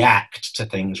react to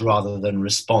things rather than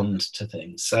respond to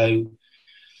things. So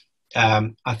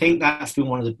I think that's been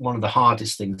one of the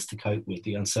hardest things to cope with,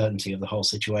 the uncertainty of the whole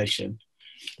situation.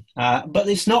 But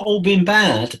it's not all been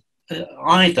bad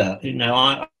either.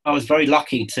 I was very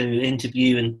lucky to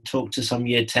interview and talk to some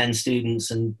year 10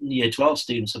 students and year 12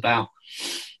 students about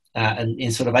and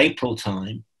in sort of April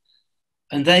time.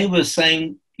 And they were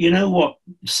saying, you know what,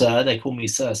 sir, they call me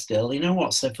sir still, you know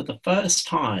what, sir, for the first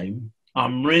time,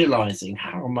 I'm realizing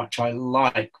how much I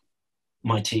like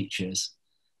my teachers,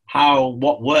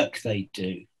 what work they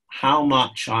do, how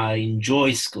much I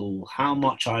enjoy school, how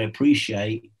much I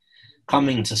appreciate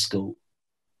coming to school.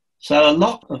 So a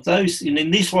lot of those,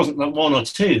 this wasn't like one or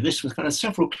two, this was kind of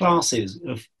several classes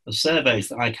of surveys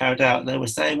that I carried out. They were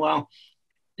saying, well,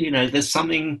 there's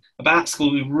something about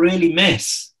school we really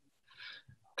miss.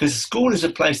 Because school is a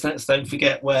place, let's don't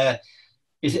forget, where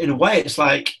in a way it's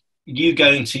like you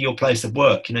going to your place of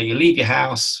work. You leave your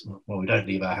house. Well, we don't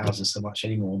leave our houses so much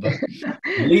anymore, but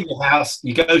you leave your house,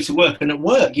 you go to work, and at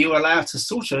work you're allowed to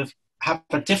sort of have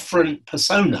a different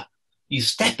persona. You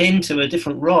step into a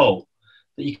different role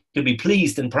that you can be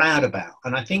pleased and proud about.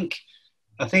 And I think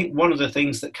one of the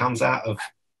things that comes out of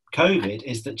COVID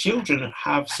is that children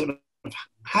have sort of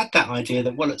had that idea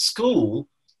that, well, at school,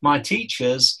 my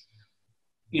teachers,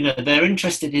 they're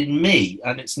interested in me,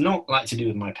 and it's not like to do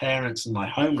with my parents and my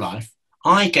home life.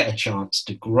 I get a chance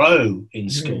to grow in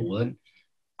school. And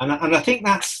I think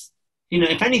that's,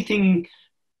 if anything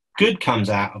good comes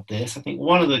out of this, I think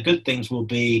one of the good things will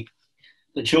be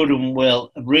that children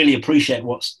will really appreciate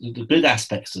what's the good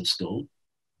aspects of school,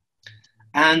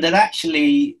 and that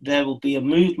actually there will be a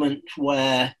movement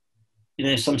where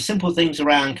some simple things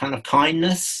around kind of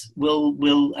kindness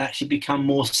will actually become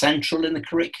more central in the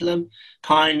curriculum.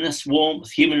 Kindness,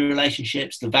 warmth, human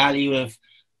relationships, the value of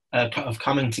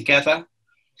coming together.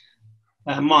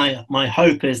 My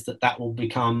hope is that will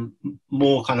become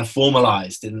more kind of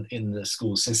formalized in the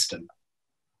school system.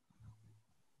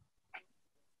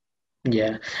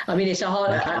 Yeah, I mean, it's a hard.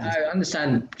 I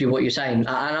understand what you're saying, and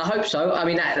I hope so. I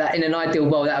mean, that in an ideal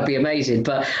world, that would be amazing.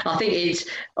 But I think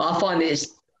I find it's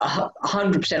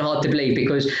 100% hard to believe,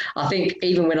 because I think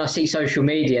even when I see social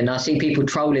media and I see people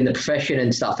trolling the profession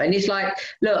and stuff, and it's like,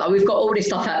 look, we've got all this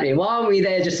stuff happening. Why aren't we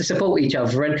there just to support each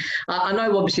other? And I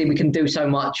know obviously we can do so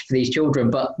much for these children,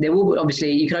 but there will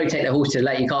obviously, you can only take the horse to the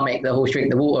lake. You can't make the horse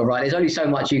drink the water, right? There's only so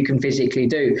much you can physically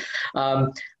do.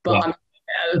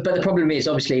 But the problem is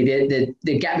obviously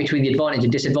the gap between the advantage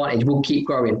and disadvantage will keep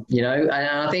growing, and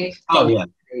I think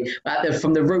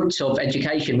from the roots of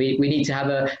education, we need to have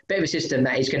a bit of a system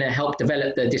that is going to help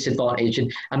develop the disadvantage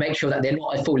and make sure that they're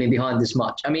not falling behind as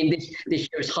much. I mean, this year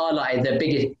has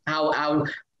highlighted how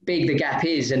big the gap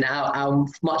is and how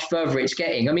much further it's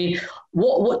getting. I mean,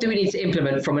 what do we need to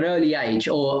implement from an early age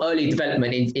or early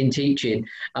development in teaching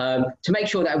to make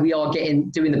sure that we are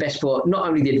doing the best for not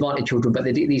only the advantaged children, but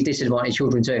these disadvantaged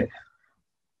children too?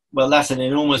 Well, that's an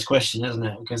enormous question, isn't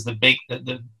it? Because the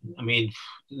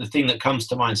thing that comes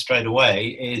to mind straight away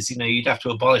is, you'd have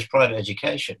to abolish private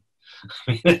education.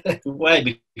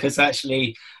 Because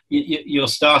actually you're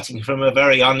starting from a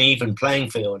very uneven playing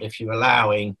field if you're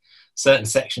allowing certain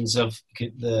sections of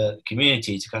the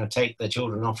community to kind of take their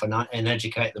children off and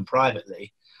educate them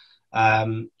privately.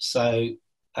 So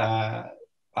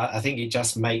I think it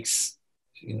just makes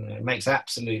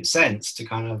absolute sense to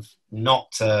kind of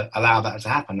not to allow that to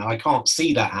happen. Now, I can't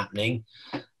see that happening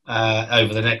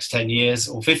over the next 10 years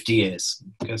or 50 years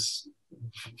because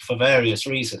for various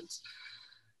reasons.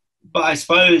 But I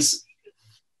suppose,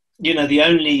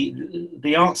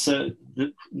 the answer,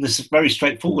 this very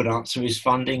straightforward answer is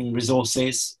funding,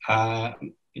 resources.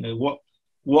 What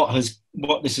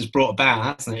this has brought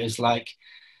about, hasn't it? Is like,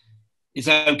 it's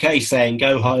okay saying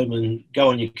go home and go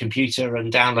on your computer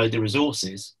and download the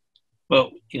resources.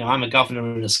 Well, I'm a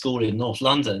governor in a school in North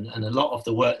London, and a lot of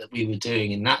the work that we were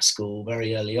doing in that school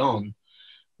very early on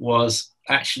was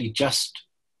actually just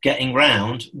getting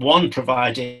round, one,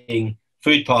 providing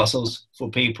food parcels for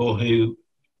people who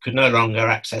could no longer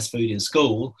access food in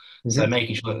school, so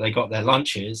making sure that they got their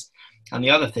lunches. And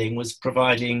the other thing was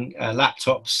providing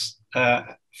laptops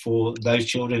for those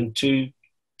children to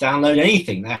download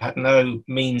anything. They had no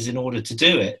means in order to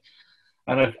do it.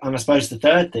 And I suppose the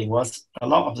third thing was a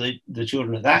lot of the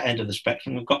children at that end of the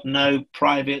spectrum have got no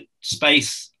private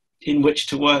space in which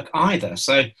to work either.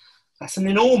 So that's an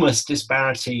enormous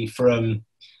disparity from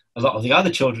a lot of the other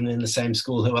children in the same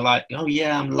school who are like, oh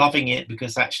yeah, I'm loving it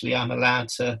because actually I'm allowed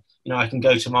to, I can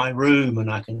go to my room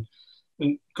and I can,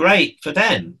 great for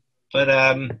them. But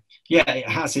yeah, it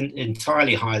has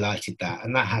entirely highlighted that,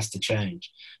 and that has to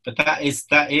change. But that is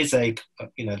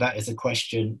a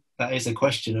question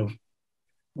of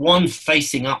one,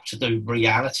 facing up to the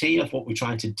reality of what we're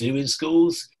trying to do in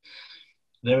schools.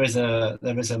 There is a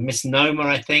misnomer,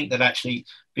 I think, that actually,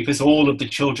 because all of the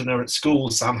children are at school,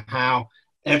 somehow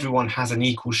everyone has an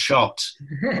equal shot.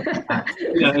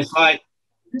 It's like,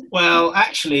 well,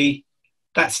 actually,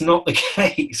 that's not the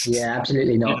case. Yeah,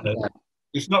 absolutely not.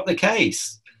 It's not the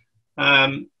case.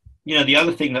 The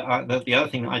other thing that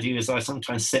I do is I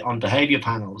sometimes sit on behaviour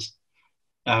panels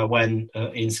when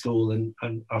in school, and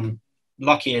I'm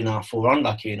lucky enough or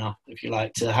unlucky enough, if you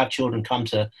like, to have children come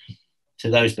to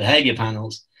those behaviour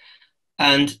panels,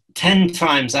 and 10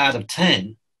 times out of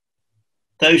 10,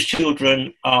 those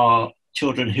children are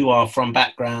children who are from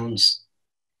backgrounds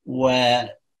where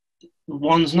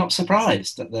one's not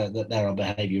surprised that there are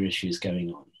behaviour issues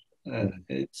going on.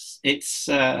 It's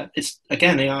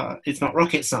not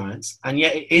rocket science, and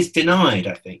yet it is denied.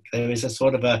 I think there is a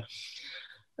sort of a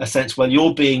sense, well,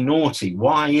 you're being naughty.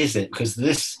 Why is it? Because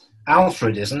this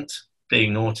Alfred isn't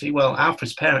being naughty. Well,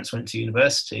 Alfred's parents went to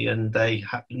university and they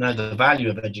know the value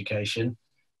of education,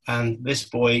 and this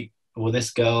boy or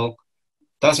this girl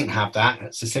doesn't have that.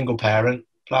 It's a single parent,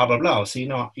 blah blah blah. So you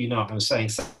know what I'm saying.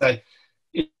 So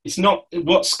it's not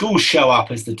what schools show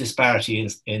up as the disparity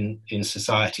in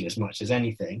society as much as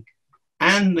anything,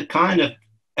 and the kind of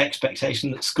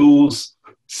expectation that schools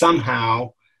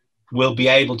somehow will be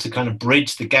able to kind of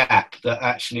bridge the gap that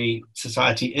actually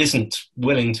society isn't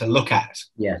willing to look at.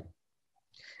 Yeah.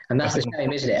 And that's the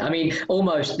shame, isn't it? I mean,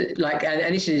 almost like,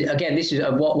 and this is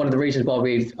one of the reasons why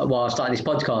I started this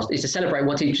podcast, is to celebrate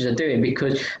what teachers are doing.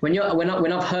 Because when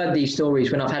I've heard these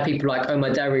stories, when I've had people like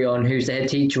Omar Darion, who's the head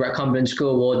teacher at Cumberland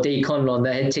School, or Dee Conlon,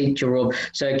 the head teacher of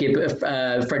Sir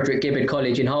Frederick Gibbard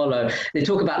College in Harlow, they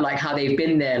talk about like how they've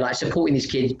been there, like supporting these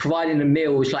kids, providing them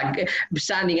meals, like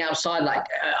standing outside, like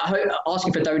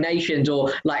asking for donations,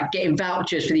 or like getting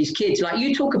vouchers for these kids. Like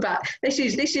you talk about, this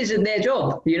isn't their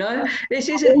job, this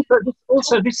isn't.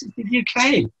 Also, this is the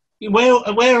UK.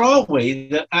 Where are we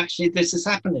that actually this is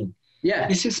happening? Yeah,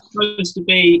 this is supposed to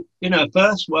be, a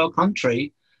first world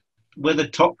country with a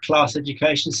top class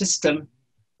education system,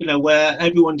 where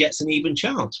everyone gets an even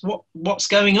chance. What's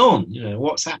going on?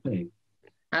 What's happening?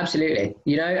 Absolutely.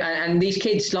 And these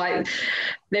kids, like,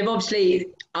 they've obviously,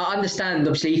 I understand,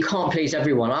 obviously, you can't please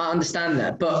everyone. I understand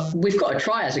that. But we've got to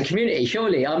try as a community,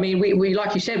 surely. I mean, we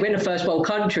like you said, we're in a first world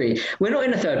country. We're not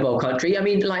in a third world country. I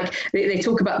mean, like, they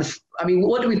talk about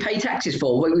what do we pay taxes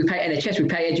for? We pay NHS, we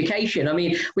pay education. I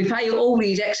mean, we pay all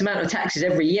these X amount of taxes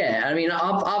every year. I mean,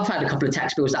 I've had a couple of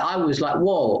tax bills that I was like,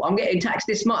 whoa, I'm getting taxed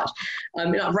this much.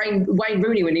 Like Wayne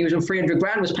Rooney, when he was on 300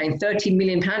 grand, was paying £13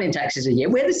 million in taxes a year.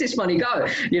 Where does this money go?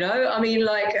 I mean,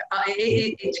 like,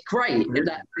 it's great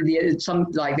that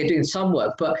they're doing some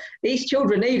work, but these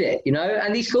children need it,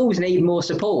 and these schools need more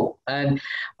support. And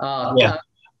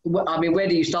I mean, where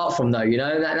do you start from though?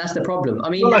 That's the problem. I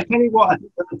mean, well, I tell you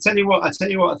what. I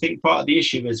think part of the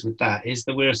issue is with that is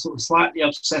that we're sort of slightly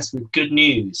obsessed with good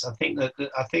news. I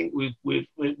think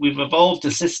we've evolved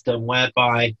a system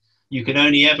whereby you can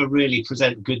only ever really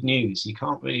present good news. You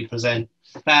can't really present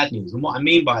bad news. And what I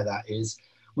mean by that is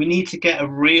we need to get a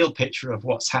real picture of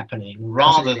what's happening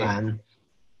rather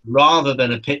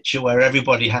than a picture where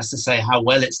everybody has to say how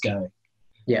well it's going.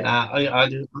 Yeah. I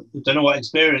don't know what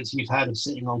experience you've had of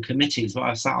sitting on committees, but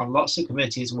I've sat on lots of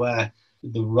committees where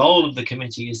the role of the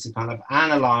committee is to kind of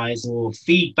analyse or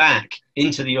feed back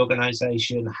into the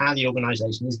organisation how the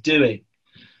organisation is doing.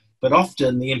 But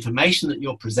often the information that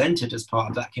you're presented as part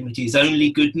of that committee is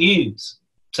only good news.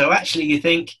 So actually you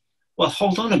think, well,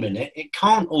 hold on a minute, it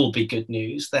can't all be good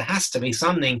news. There has to be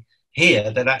something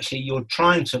here that actually you're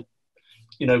trying to,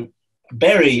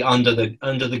 bury under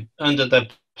the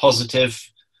positive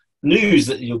news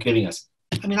that you're giving us.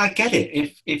 I mean, I get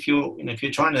it. If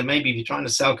you're trying to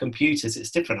sell computers,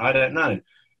 it's different. I don't know,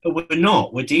 but we're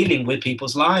not. We're dealing with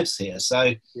people's lives here.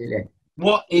 So,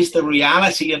 What is the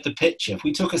reality of the picture? If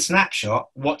we took a snapshot,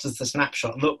 what does the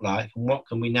snapshot look like, and what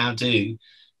can we now do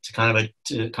to kind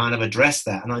of address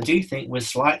that? And I do think we're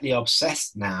slightly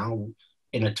obsessed now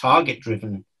in a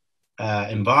target-driven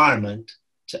environment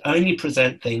to only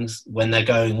present things when they're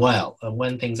going well, and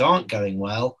when things aren't going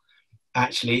well,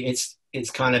 actually it's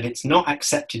not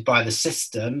accepted by the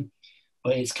system,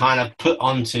 but it's kind of put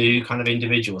onto kind of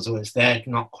individuals, or it's they're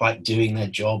not quite doing their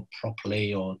job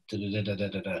properly, or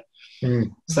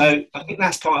Mm. So I think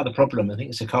that's part of the problem. I think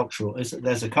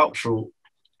there's a cultural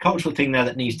thing there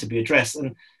that needs to be addressed.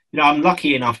 And I'm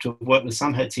lucky enough to have worked with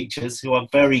some head teachers who are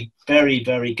very, very,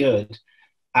 very good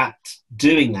at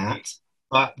doing that,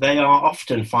 but they are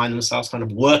often find themselves kind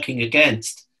of working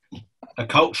against a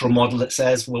cultural model that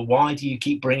says, well, why do you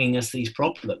keep bringing us these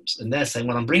problems? And they're saying,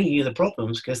 well, I'm bringing you the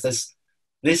problems because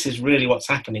this is really what's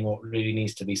happening, what really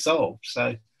needs to be solved.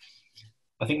 So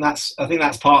I think that's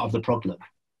part of the problem.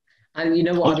 And you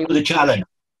know what I mean? The challenge.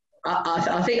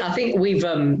 I think we've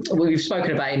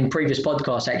spoken about it in previous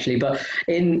podcasts actually, but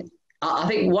I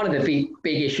think one of the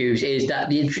big issues is that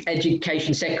the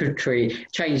education secretary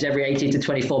changes every 18 to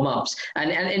 24 months.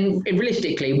 And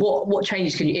realistically, what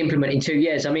changes can you implement in 2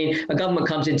 years? I mean, a government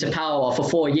comes into power for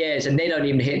 4 years and they don't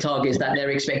even hit targets that they're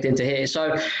expecting to hit.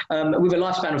 So with a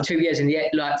lifespan of 2 years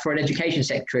for an education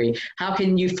secretary, how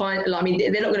can you find, I mean,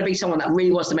 they're not going to be someone that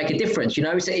really wants to make a difference,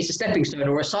 it's a stepping stone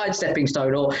or a side stepping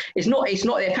stone, or it's not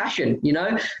their passion,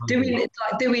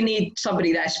 Do we need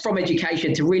somebody that's from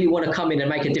education to really want to come in and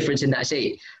make a difference in that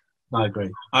seat? I agree.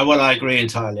 I agree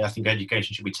entirely. I think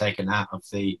education should be taken out of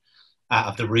the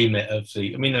remit of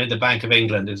the. I mean, the Bank of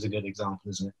England is a good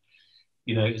example, isn't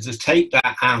it? Just take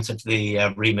that out of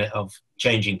the remit of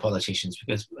changing politicians,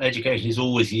 because education is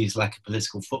always used like a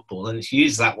political football, and it's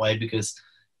used that way because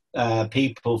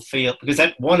people feel, because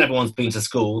everyone's been to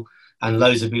school and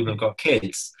loads of people have got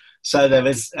kids. So there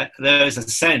is a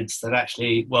sense that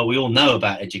actually, well, we all know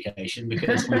about education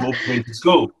because we've all been to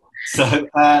school. So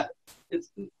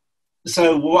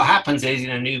what happens is,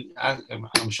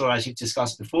 I'm sure, as you've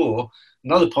discussed before,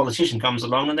 another politician comes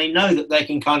along and they know that they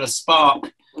can kind of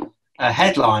spark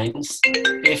headlines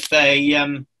if they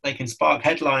can spark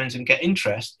headlines and get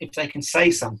interest if they can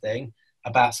say something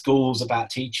about schools, about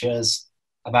teachers,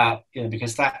 about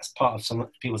because that's part of some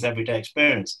people's everyday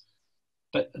experience.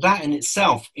 But that in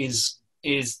itself is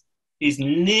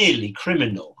nearly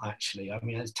criminal, actually. I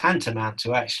mean, it's tantamount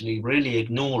to actually really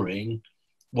ignoring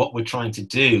what we're trying to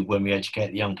do when we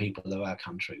educate the young people of our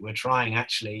country. We're trying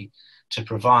actually to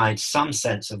provide some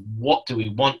sense of what do we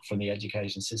want from the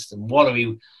education system?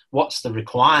 What's the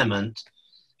requirement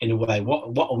in a way?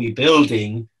 What are we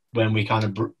building when we kind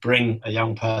of bring a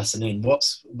young person in? What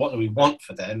do we want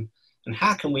for them? And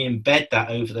how can we embed that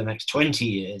over the next 20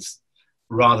 years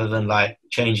rather than like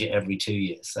change it every 2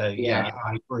 years? So yeah.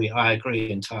 I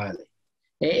agree entirely.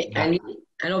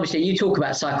 And obviously you talk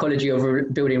about psychology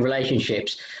of building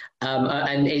relationships,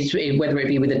 and whether it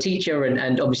be with a teacher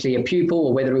and obviously a pupil,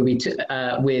 or whether it be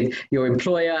with your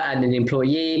employer and an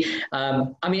employee.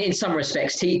 I mean, in some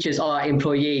respects, teachers are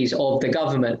employees of the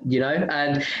government,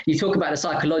 and you talk about the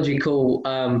psychological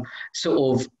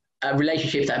sort of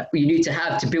relationships that you need to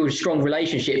have to build strong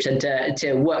relationships and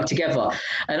to work together.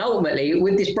 And ultimately,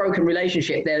 with this broken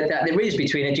relationship that there is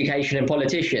between education and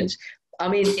politicians, I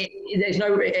mean,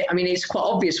 it's quite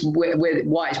obvious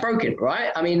why it's broken,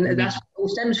 right? I mean, that's what it all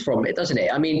stems from it, doesn't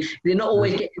it? I mean, they're not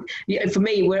always for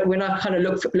me, when I kind of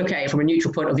look at it from a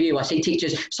neutral point of view, I see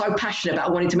teachers so passionate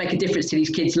about wanting to make a difference to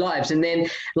these kids' lives, and then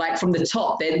like from the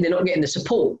top, they're not getting the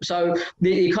support. So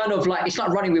you kind of like, it's like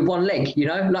running with one leg,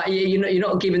 like you're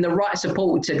not given the right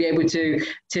support to be able to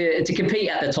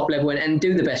compete at the top level and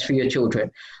do the best for your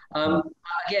children.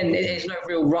 Again, there's no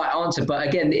real right answer, but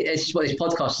again, this is what this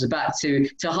podcast is about, to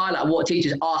highlight what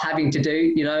teachers are having to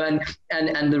do,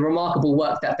 and the remarkable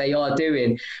work that they are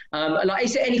doing. Like,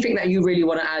 is there anything that you really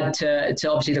want to add to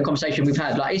obviously the conversation we've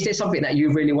had? Like, is there something that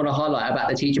you really want to highlight about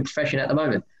the teaching profession at the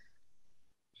moment?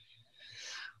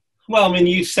 Well, I mean,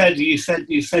 you said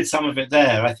some of it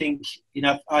there. I think,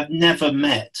 I've never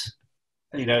met,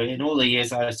 in all the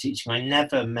years I was teaching, I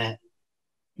never met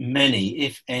many,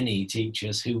 if any,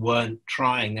 teachers who weren't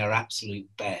trying their absolute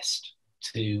best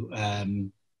to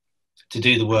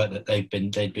do the work that they'd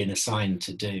been assigned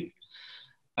to do.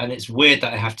 And it's weird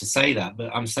that I have to say that,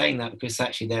 but I'm saying that because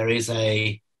actually there is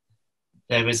a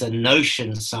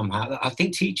notion somehow that I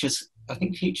think teachers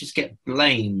get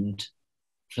blamed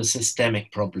for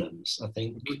systemic problems. I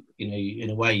think, in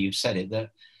a way you've said it, that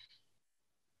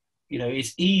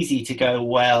it's easy to go,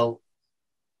 well,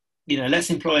 let's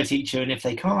employ a teacher, and if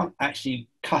they can't actually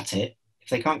cut it, if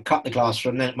they can't cut the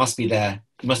classroom, then it must be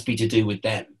to do with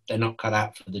them. They're not cut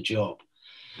out for the job.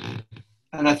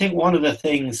 And I think one of the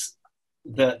things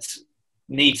that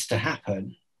needs to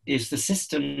happen is the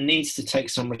system needs to take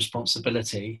some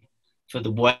responsibility for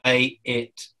the way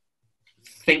it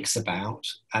thinks about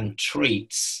and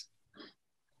treats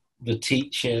the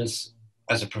teachers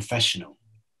as a professional.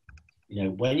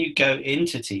 When you go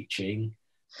into teaching,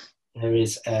 there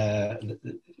is,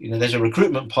 there's a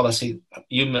recruitment policy.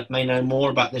 You may know more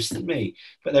about this than me,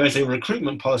 but there is a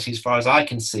recruitment policy, as far as I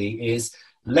can see, is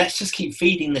let's just keep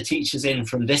feeding the teachers in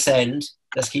from this end.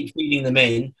 Let's keep feeding them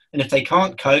in. And if they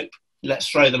can't cope, let's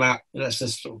throw them out. Let's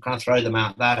just kind of throw them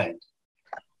out that end.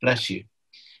 Bless you.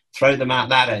 Throw them out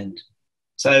that end.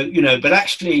 So, but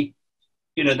actually,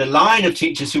 the line of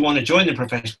teachers who want to join the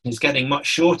profession is getting much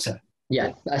shorter.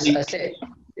 Yeah, that's it.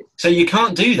 So you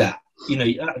can't do that.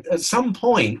 At some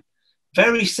point,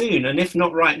 very soon, and if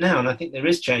not right now, and I think there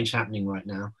is change happening right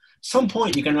now, at some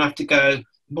point you're going to have to go,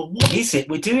 well, what is it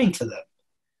we're doing to them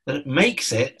that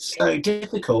makes it so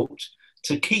difficult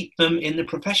to keep them in the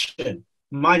profession?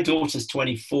 My daughter's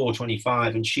 24,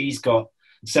 25, and she's got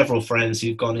several friends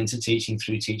who've gone into teaching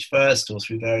through Teach First or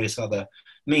through various other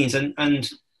means, and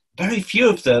very few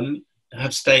of them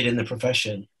have stayed in the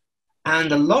profession.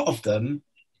 And a lot of them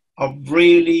are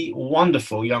really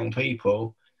wonderful young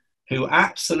people who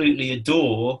absolutely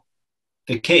adore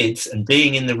the kids and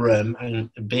being in the room and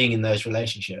being in those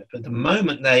relationships. But the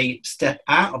moment they step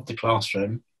out of the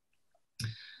classroom,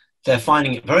 they're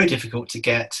finding it very difficult to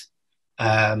get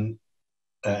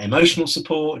emotional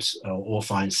support or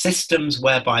find systems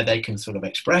whereby they can sort of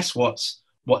express what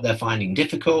they're finding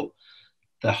difficult.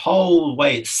 The whole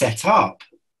way it's set up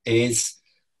is,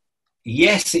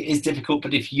 yes, it is difficult,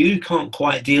 but if you can't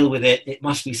quite deal with it, it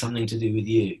must be something to do with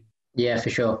you. Yeah, for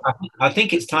sure. I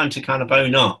think it's time to kind of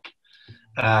own up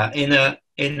in a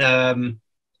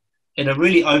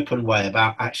really open way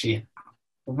about actually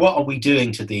what are we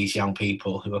doing to these young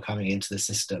people who are coming into the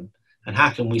system, and how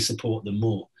can we support them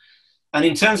more? And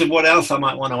in terms of what else I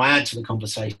might want to add to the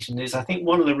conversation is, I think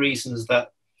one of the reasons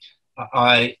that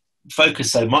I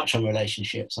focus so much on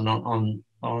relationships and on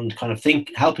kind of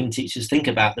helping teachers think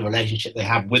about the relationship they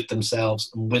have with themselves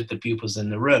and with the pupils in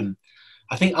the room.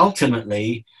 I think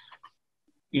ultimately,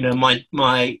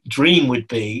 my dream would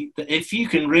be that if you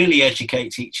can really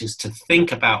educate teachers to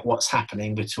think about what's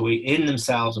happening in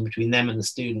themselves and between them and the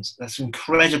students, that's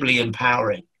incredibly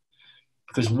empowering.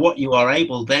 Because what you are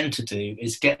able then to do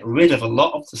is get rid of a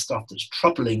lot of the stuff that's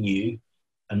troubling you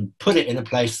and put it in a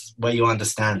place where you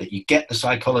understand it. You get the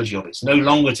psychology of it. It's no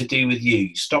longer to do with you.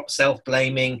 You stop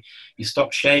self-blaming. You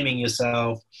stop shaming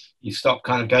yourself. You stop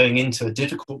kind of going into a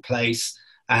difficult place,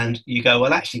 and you go,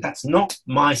 well, actually, that's not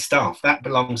my stuff. That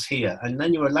belongs here. And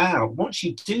then you allow, once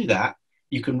you do that,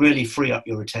 you can really free up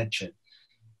your attention.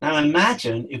 Now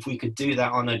imagine if we could do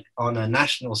that on a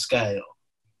national scale,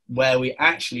 where we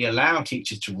actually allow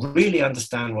teachers to really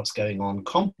understand what's going on,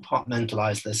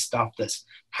 compartmentalize the stuff that's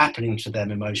happening to them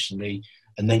emotionally,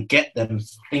 and then get them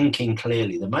thinking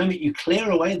clearly. The moment you clear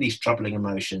away these troubling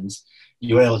emotions,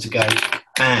 you're able to go,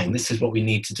 bang, this is what we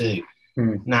need to do.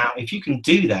 Now, if you can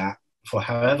do that for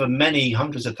however many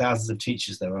hundreds of thousands of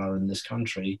teachers there are in this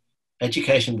country,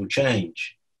 education will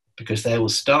change, because they will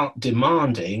start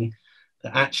demanding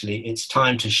that actually it's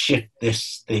time to shift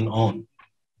this thing on.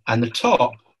 And the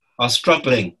top are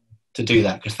struggling to do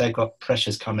that because they've got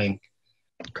pressures coming.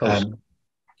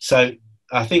 So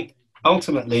I think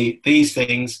ultimately these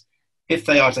things, if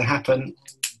they are to happen,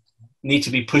 need to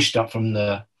be pushed up from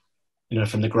the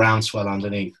groundswell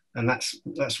underneath. And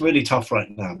that's really tough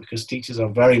right now, because teachers are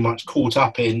very much caught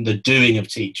up in the doing of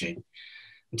teaching.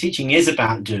 And teaching is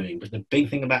about doing, but the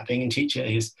big thing about being a teacher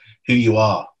is who you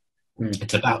are.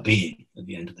 It's about being at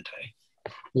the end of the day.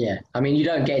 Yeah, I mean, you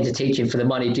don't get into teaching for the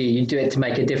money, do you? You do it to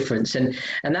make a difference, and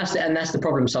that's the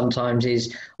problem. Sometimes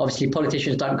is obviously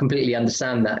politicians don't completely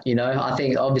understand that. I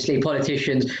think obviously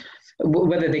politicians,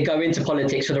 whether they go into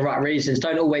politics for the right reasons,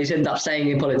 don't always end up staying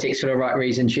in politics for the right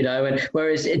reasons, and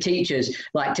whereas teachers,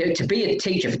 like to be a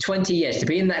teacher for 20 years, to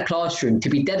be in that classroom, to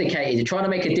be dedicated, to trying to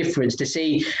make a difference, to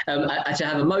see, to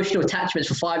have emotional attachments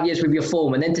for 5 years with your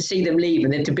form, and then to see them leave,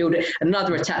 and then to build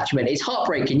another attachment. It's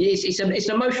heartbreaking. It's an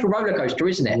emotional roller coaster,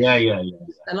 isn't it? Yeah.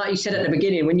 And like you said at the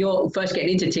beginning, when you're first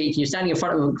getting into teaching, you're standing in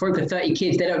front of a group of 30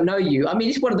 kids, they don't know you. I mean,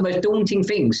 it's one of the most daunting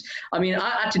things. I mean, I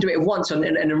had to do it once on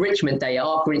an enrichment day at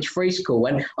Arkridge Free School,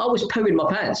 and I was pooing my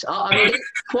pants. I mean,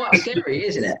 it's quite scary,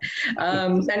 isn't it?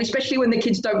 And especially when the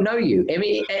kids don't know you. I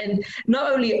mean, and not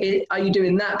only are you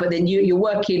doing that, but then you're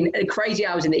working crazy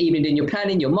hours in the evening, and you're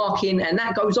planning, you're marking, and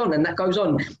that goes on,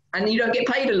 and you don't get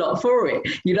paid a lot for it.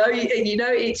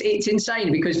 It's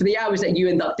insane, because for the hours that you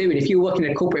end up doing, if you're working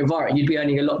in a corporate environment, you'd be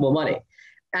earning a lot more money,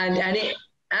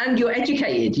 and you're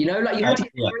educated. You have to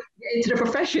get into the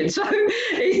profession. So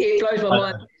it blows my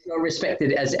mind. It's not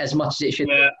respected as much as it should.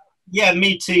 Yeah,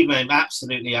 me too, mate.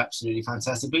 Absolutely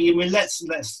fantastic. But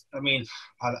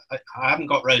I haven't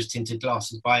got rose-tinted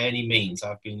glasses by any means.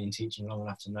 I've been in teaching long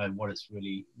enough to know what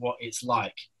it's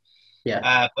like.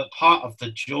 Yeah. But part of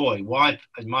the joy, why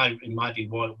it might be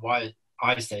why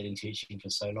I stayed in teaching for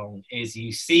so long, is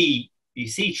you see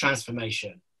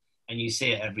transformation, and you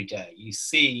see it every day. You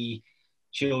see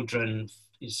children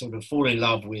sort of fall in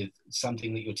love with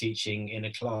something that you're teaching in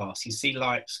a class. You see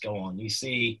lights go on. You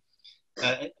see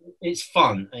it's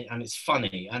fun and it's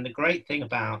funny. And the great thing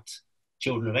about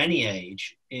children of any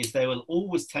age is they will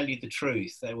always tell you the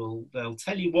truth. They'll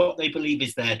tell you what they believe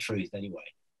is their truth anyway,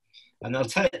 and they'll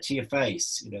tell it to your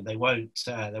face. You know, they won't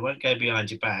go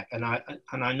behind your back. And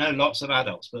I know lots of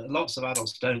adults, but lots of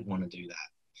adults don't want to do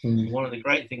that. Mm. One of the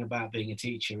great thing about being a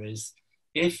teacher is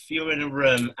if you're in a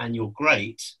room and you're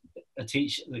great,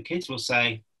 the kids will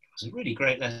say, it was a really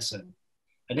great lesson.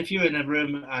 And if you're in a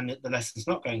room and the lesson's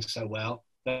not going so well,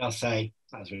 they'll say,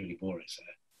 that was really boring, sir.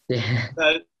 Yeah.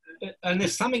 So, and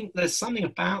there's something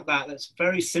about that that's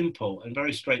very simple and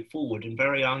very straightforward and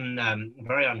very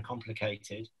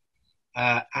uncomplicated.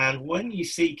 And when you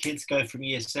see kids go from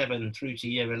year 7 through to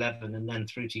year 11 and then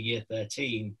through to year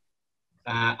 13,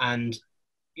 and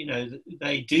you know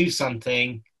they do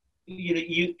something, you know,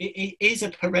 it is a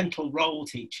parental role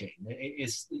teaching. It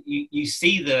is you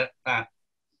see that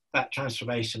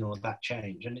transformation or that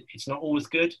change, and it's not always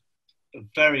good, but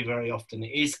very, very often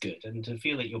it is good. And to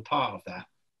feel that you're part of that,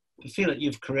 to feel that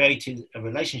you've created a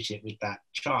relationship with that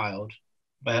child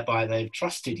whereby they've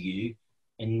trusted you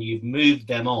and you've moved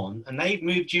them on and they've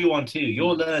moved you on too.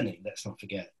 You're learning, let's not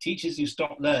forget. Teachers who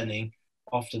stop learning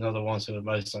often are the ones who are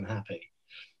most unhappy.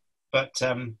 But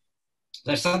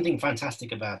there's something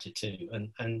fantastic about it too.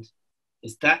 And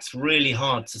that's really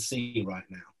hard to see right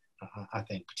now, I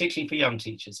think, particularly for young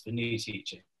teachers, for new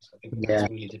teachers. I think that's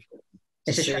really difficult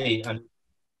to see. And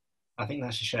I think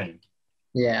that's a shame.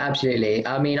 Yeah, absolutely.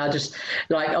 I mean, I just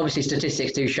like obviously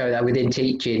statistics do show that within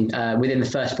teaching, within the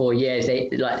first 4 years,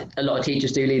 like a lot of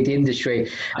teachers do leave the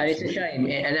industry, and it's a shame.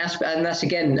 And that's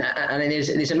again, and then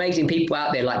there's amazing people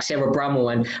out there like Sarah Bramwell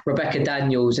and Rebecca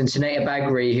Daniels and Sunita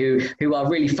Bagri who are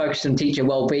really focused on teacher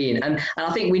well-being, and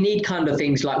I think we need kind of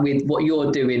things like with what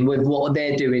you're doing, with what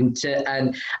they're doing,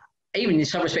 and even in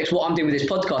some respects, what I'm doing with this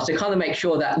podcast to kind of make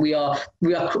sure that we are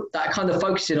that kind of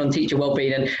focusing on teacher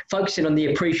well-being and focusing on the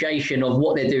appreciation of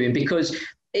what they're doing, because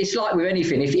it's like with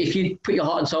anything. If you put your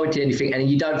heart and soul into anything and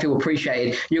you don't feel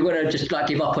appreciated, you're going to just like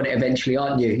give up on it eventually,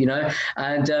 aren't you? You know,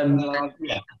 and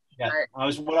yeah. I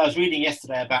was reading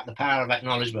yesterday about the power of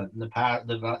acknowledgement and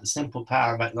the simple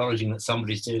power of acknowledging that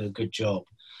somebody's doing a good job.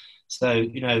 So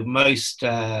you know, most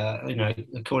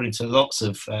according to lots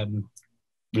of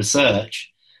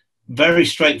research, very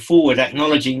straightforward,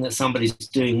 acknowledging that somebody's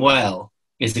doing well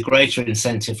is the greater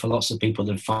incentive for lots of people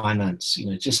than finance. You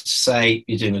know, just to say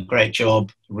you're doing a great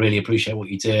job, really appreciate what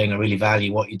you're doing, I really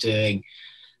value what you're doing.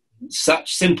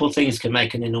 Such simple things can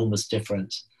make an enormous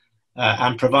difference.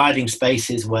 And providing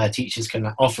spaces where teachers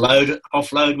can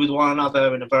offload with one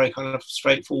another in a very kind of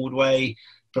straightforward way,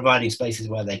 providing spaces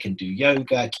where they can do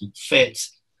yoga, keep fit,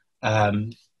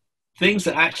 things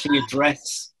that actually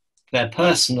address their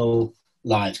personal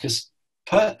lives, because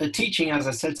teaching, as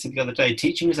I said to you the other day,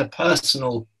 teaching is a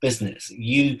personal business.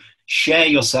 You share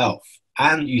yourself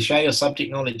and you share your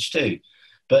subject knowledge too,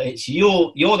 but it's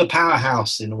you're the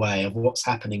powerhouse in a way of what's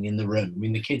happening in the room. I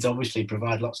mean, the kids obviously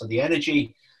provide lots of the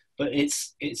energy, but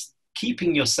it's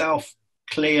keeping yourself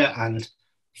clear and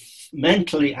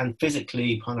mentally and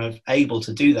physically kind of able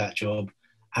to do that job,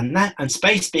 and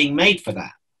space being made for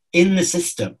that in the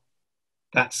system.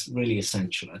 That's really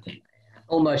essential, I think.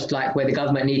 Almost like where the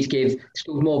government needs to give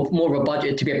schools more of a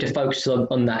budget to be able to focus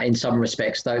on that in some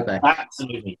respects, don't they?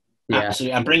 Absolutely. Yeah.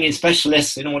 Absolutely. And bring in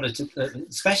specialists in order to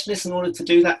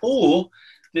do that. Or,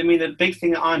 I mean, the big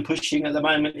thing that I'm pushing at the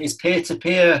moment is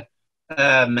peer-to-peer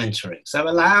mentoring. So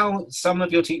allow some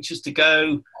of your teachers to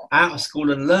go out of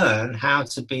school and learn how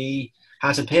to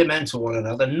peer mentor one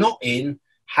another, not in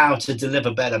how to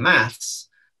deliver better maths,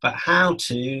 but how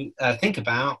to think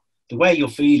about the way you're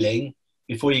feeling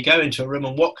before you go into a room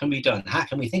and what can be done. How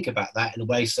can we think about that in a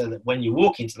way so that when you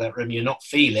walk into that room, you're not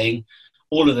feeling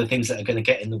all of the things that are going to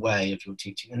get in the way of your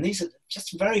teaching. And these are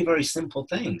just very, very simple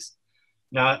things.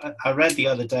 Now, I read the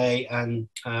other day and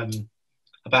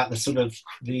about the sort of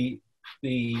the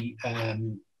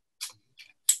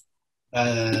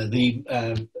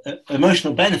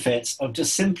emotional benefits of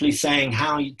just simply saying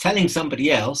telling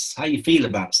somebody else how you feel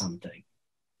about something,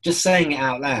 just saying it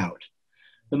out loud.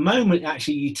 The moment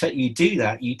actually you do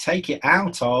that, you take it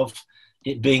out of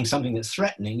it being something that's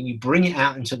threatening, and you bring it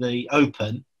out into the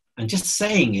open, and just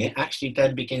saying it actually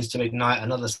then begins to ignite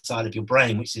another side of your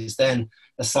brain, which is then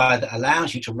the side that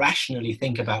allows you to rationally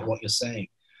think about what you're saying.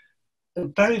 A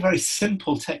very, very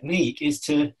simple technique is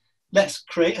to let's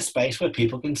create a space where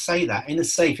people can say that in a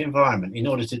safe environment. In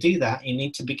order to do that, you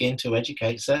need to begin to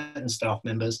educate certain staff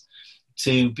members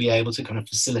to be able to kind of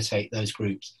facilitate those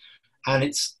groups. And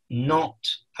it's not,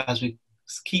 as we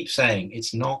keep saying,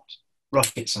 it's not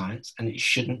rocket science, and it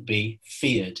shouldn't be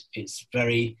feared. It's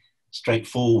very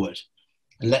straightforward.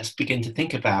 And let's begin to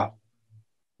think about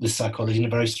the psychology in a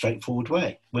very straightforward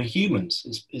way. We're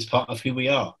humans. It's part of who we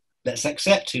are. Let's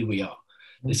accept who we are.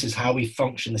 This is how we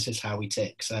function. This is how we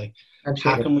tick. So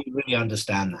Absolutely. how can we really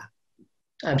understand that?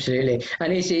 Absolutely.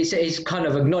 And it's kind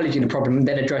of acknowledging the problem and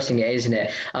then addressing it, isn't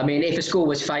it? I mean, if a school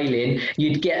was failing,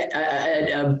 you'd get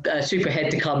a super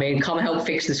head to come help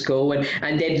fix the school,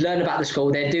 and they'd learn about the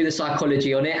school, they'd do the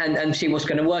psychology on it and see what's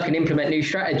going to work and implement new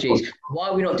strategies. Why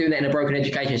are we not doing that in a broken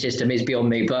education system is beyond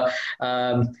me.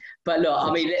 But look,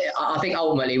 I mean, I think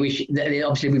ultimately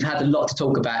obviously we've had a lot to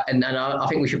talk about, and I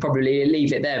think we should probably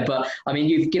leave it there. But I mean,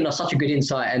 you've given us such a good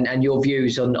insight and your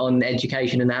views on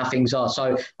education and how things are.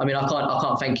 So I mean, I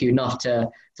can't thank you enough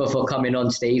for coming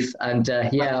on, Steve. And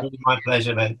yeah, really my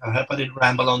pleasure, mate. I hope I didn't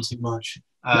ramble on too much.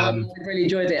 No, I really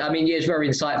enjoyed it. I mean, it's very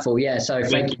insightful. Yeah, so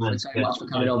thank you so much for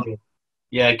coming on.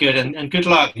 Yeah, good. And good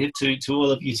luck to all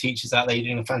of you teachers out there. You're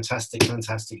doing a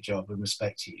fantastic job, and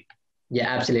respect to you. Yeah,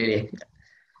 absolutely.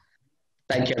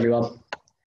 Thank you, everyone.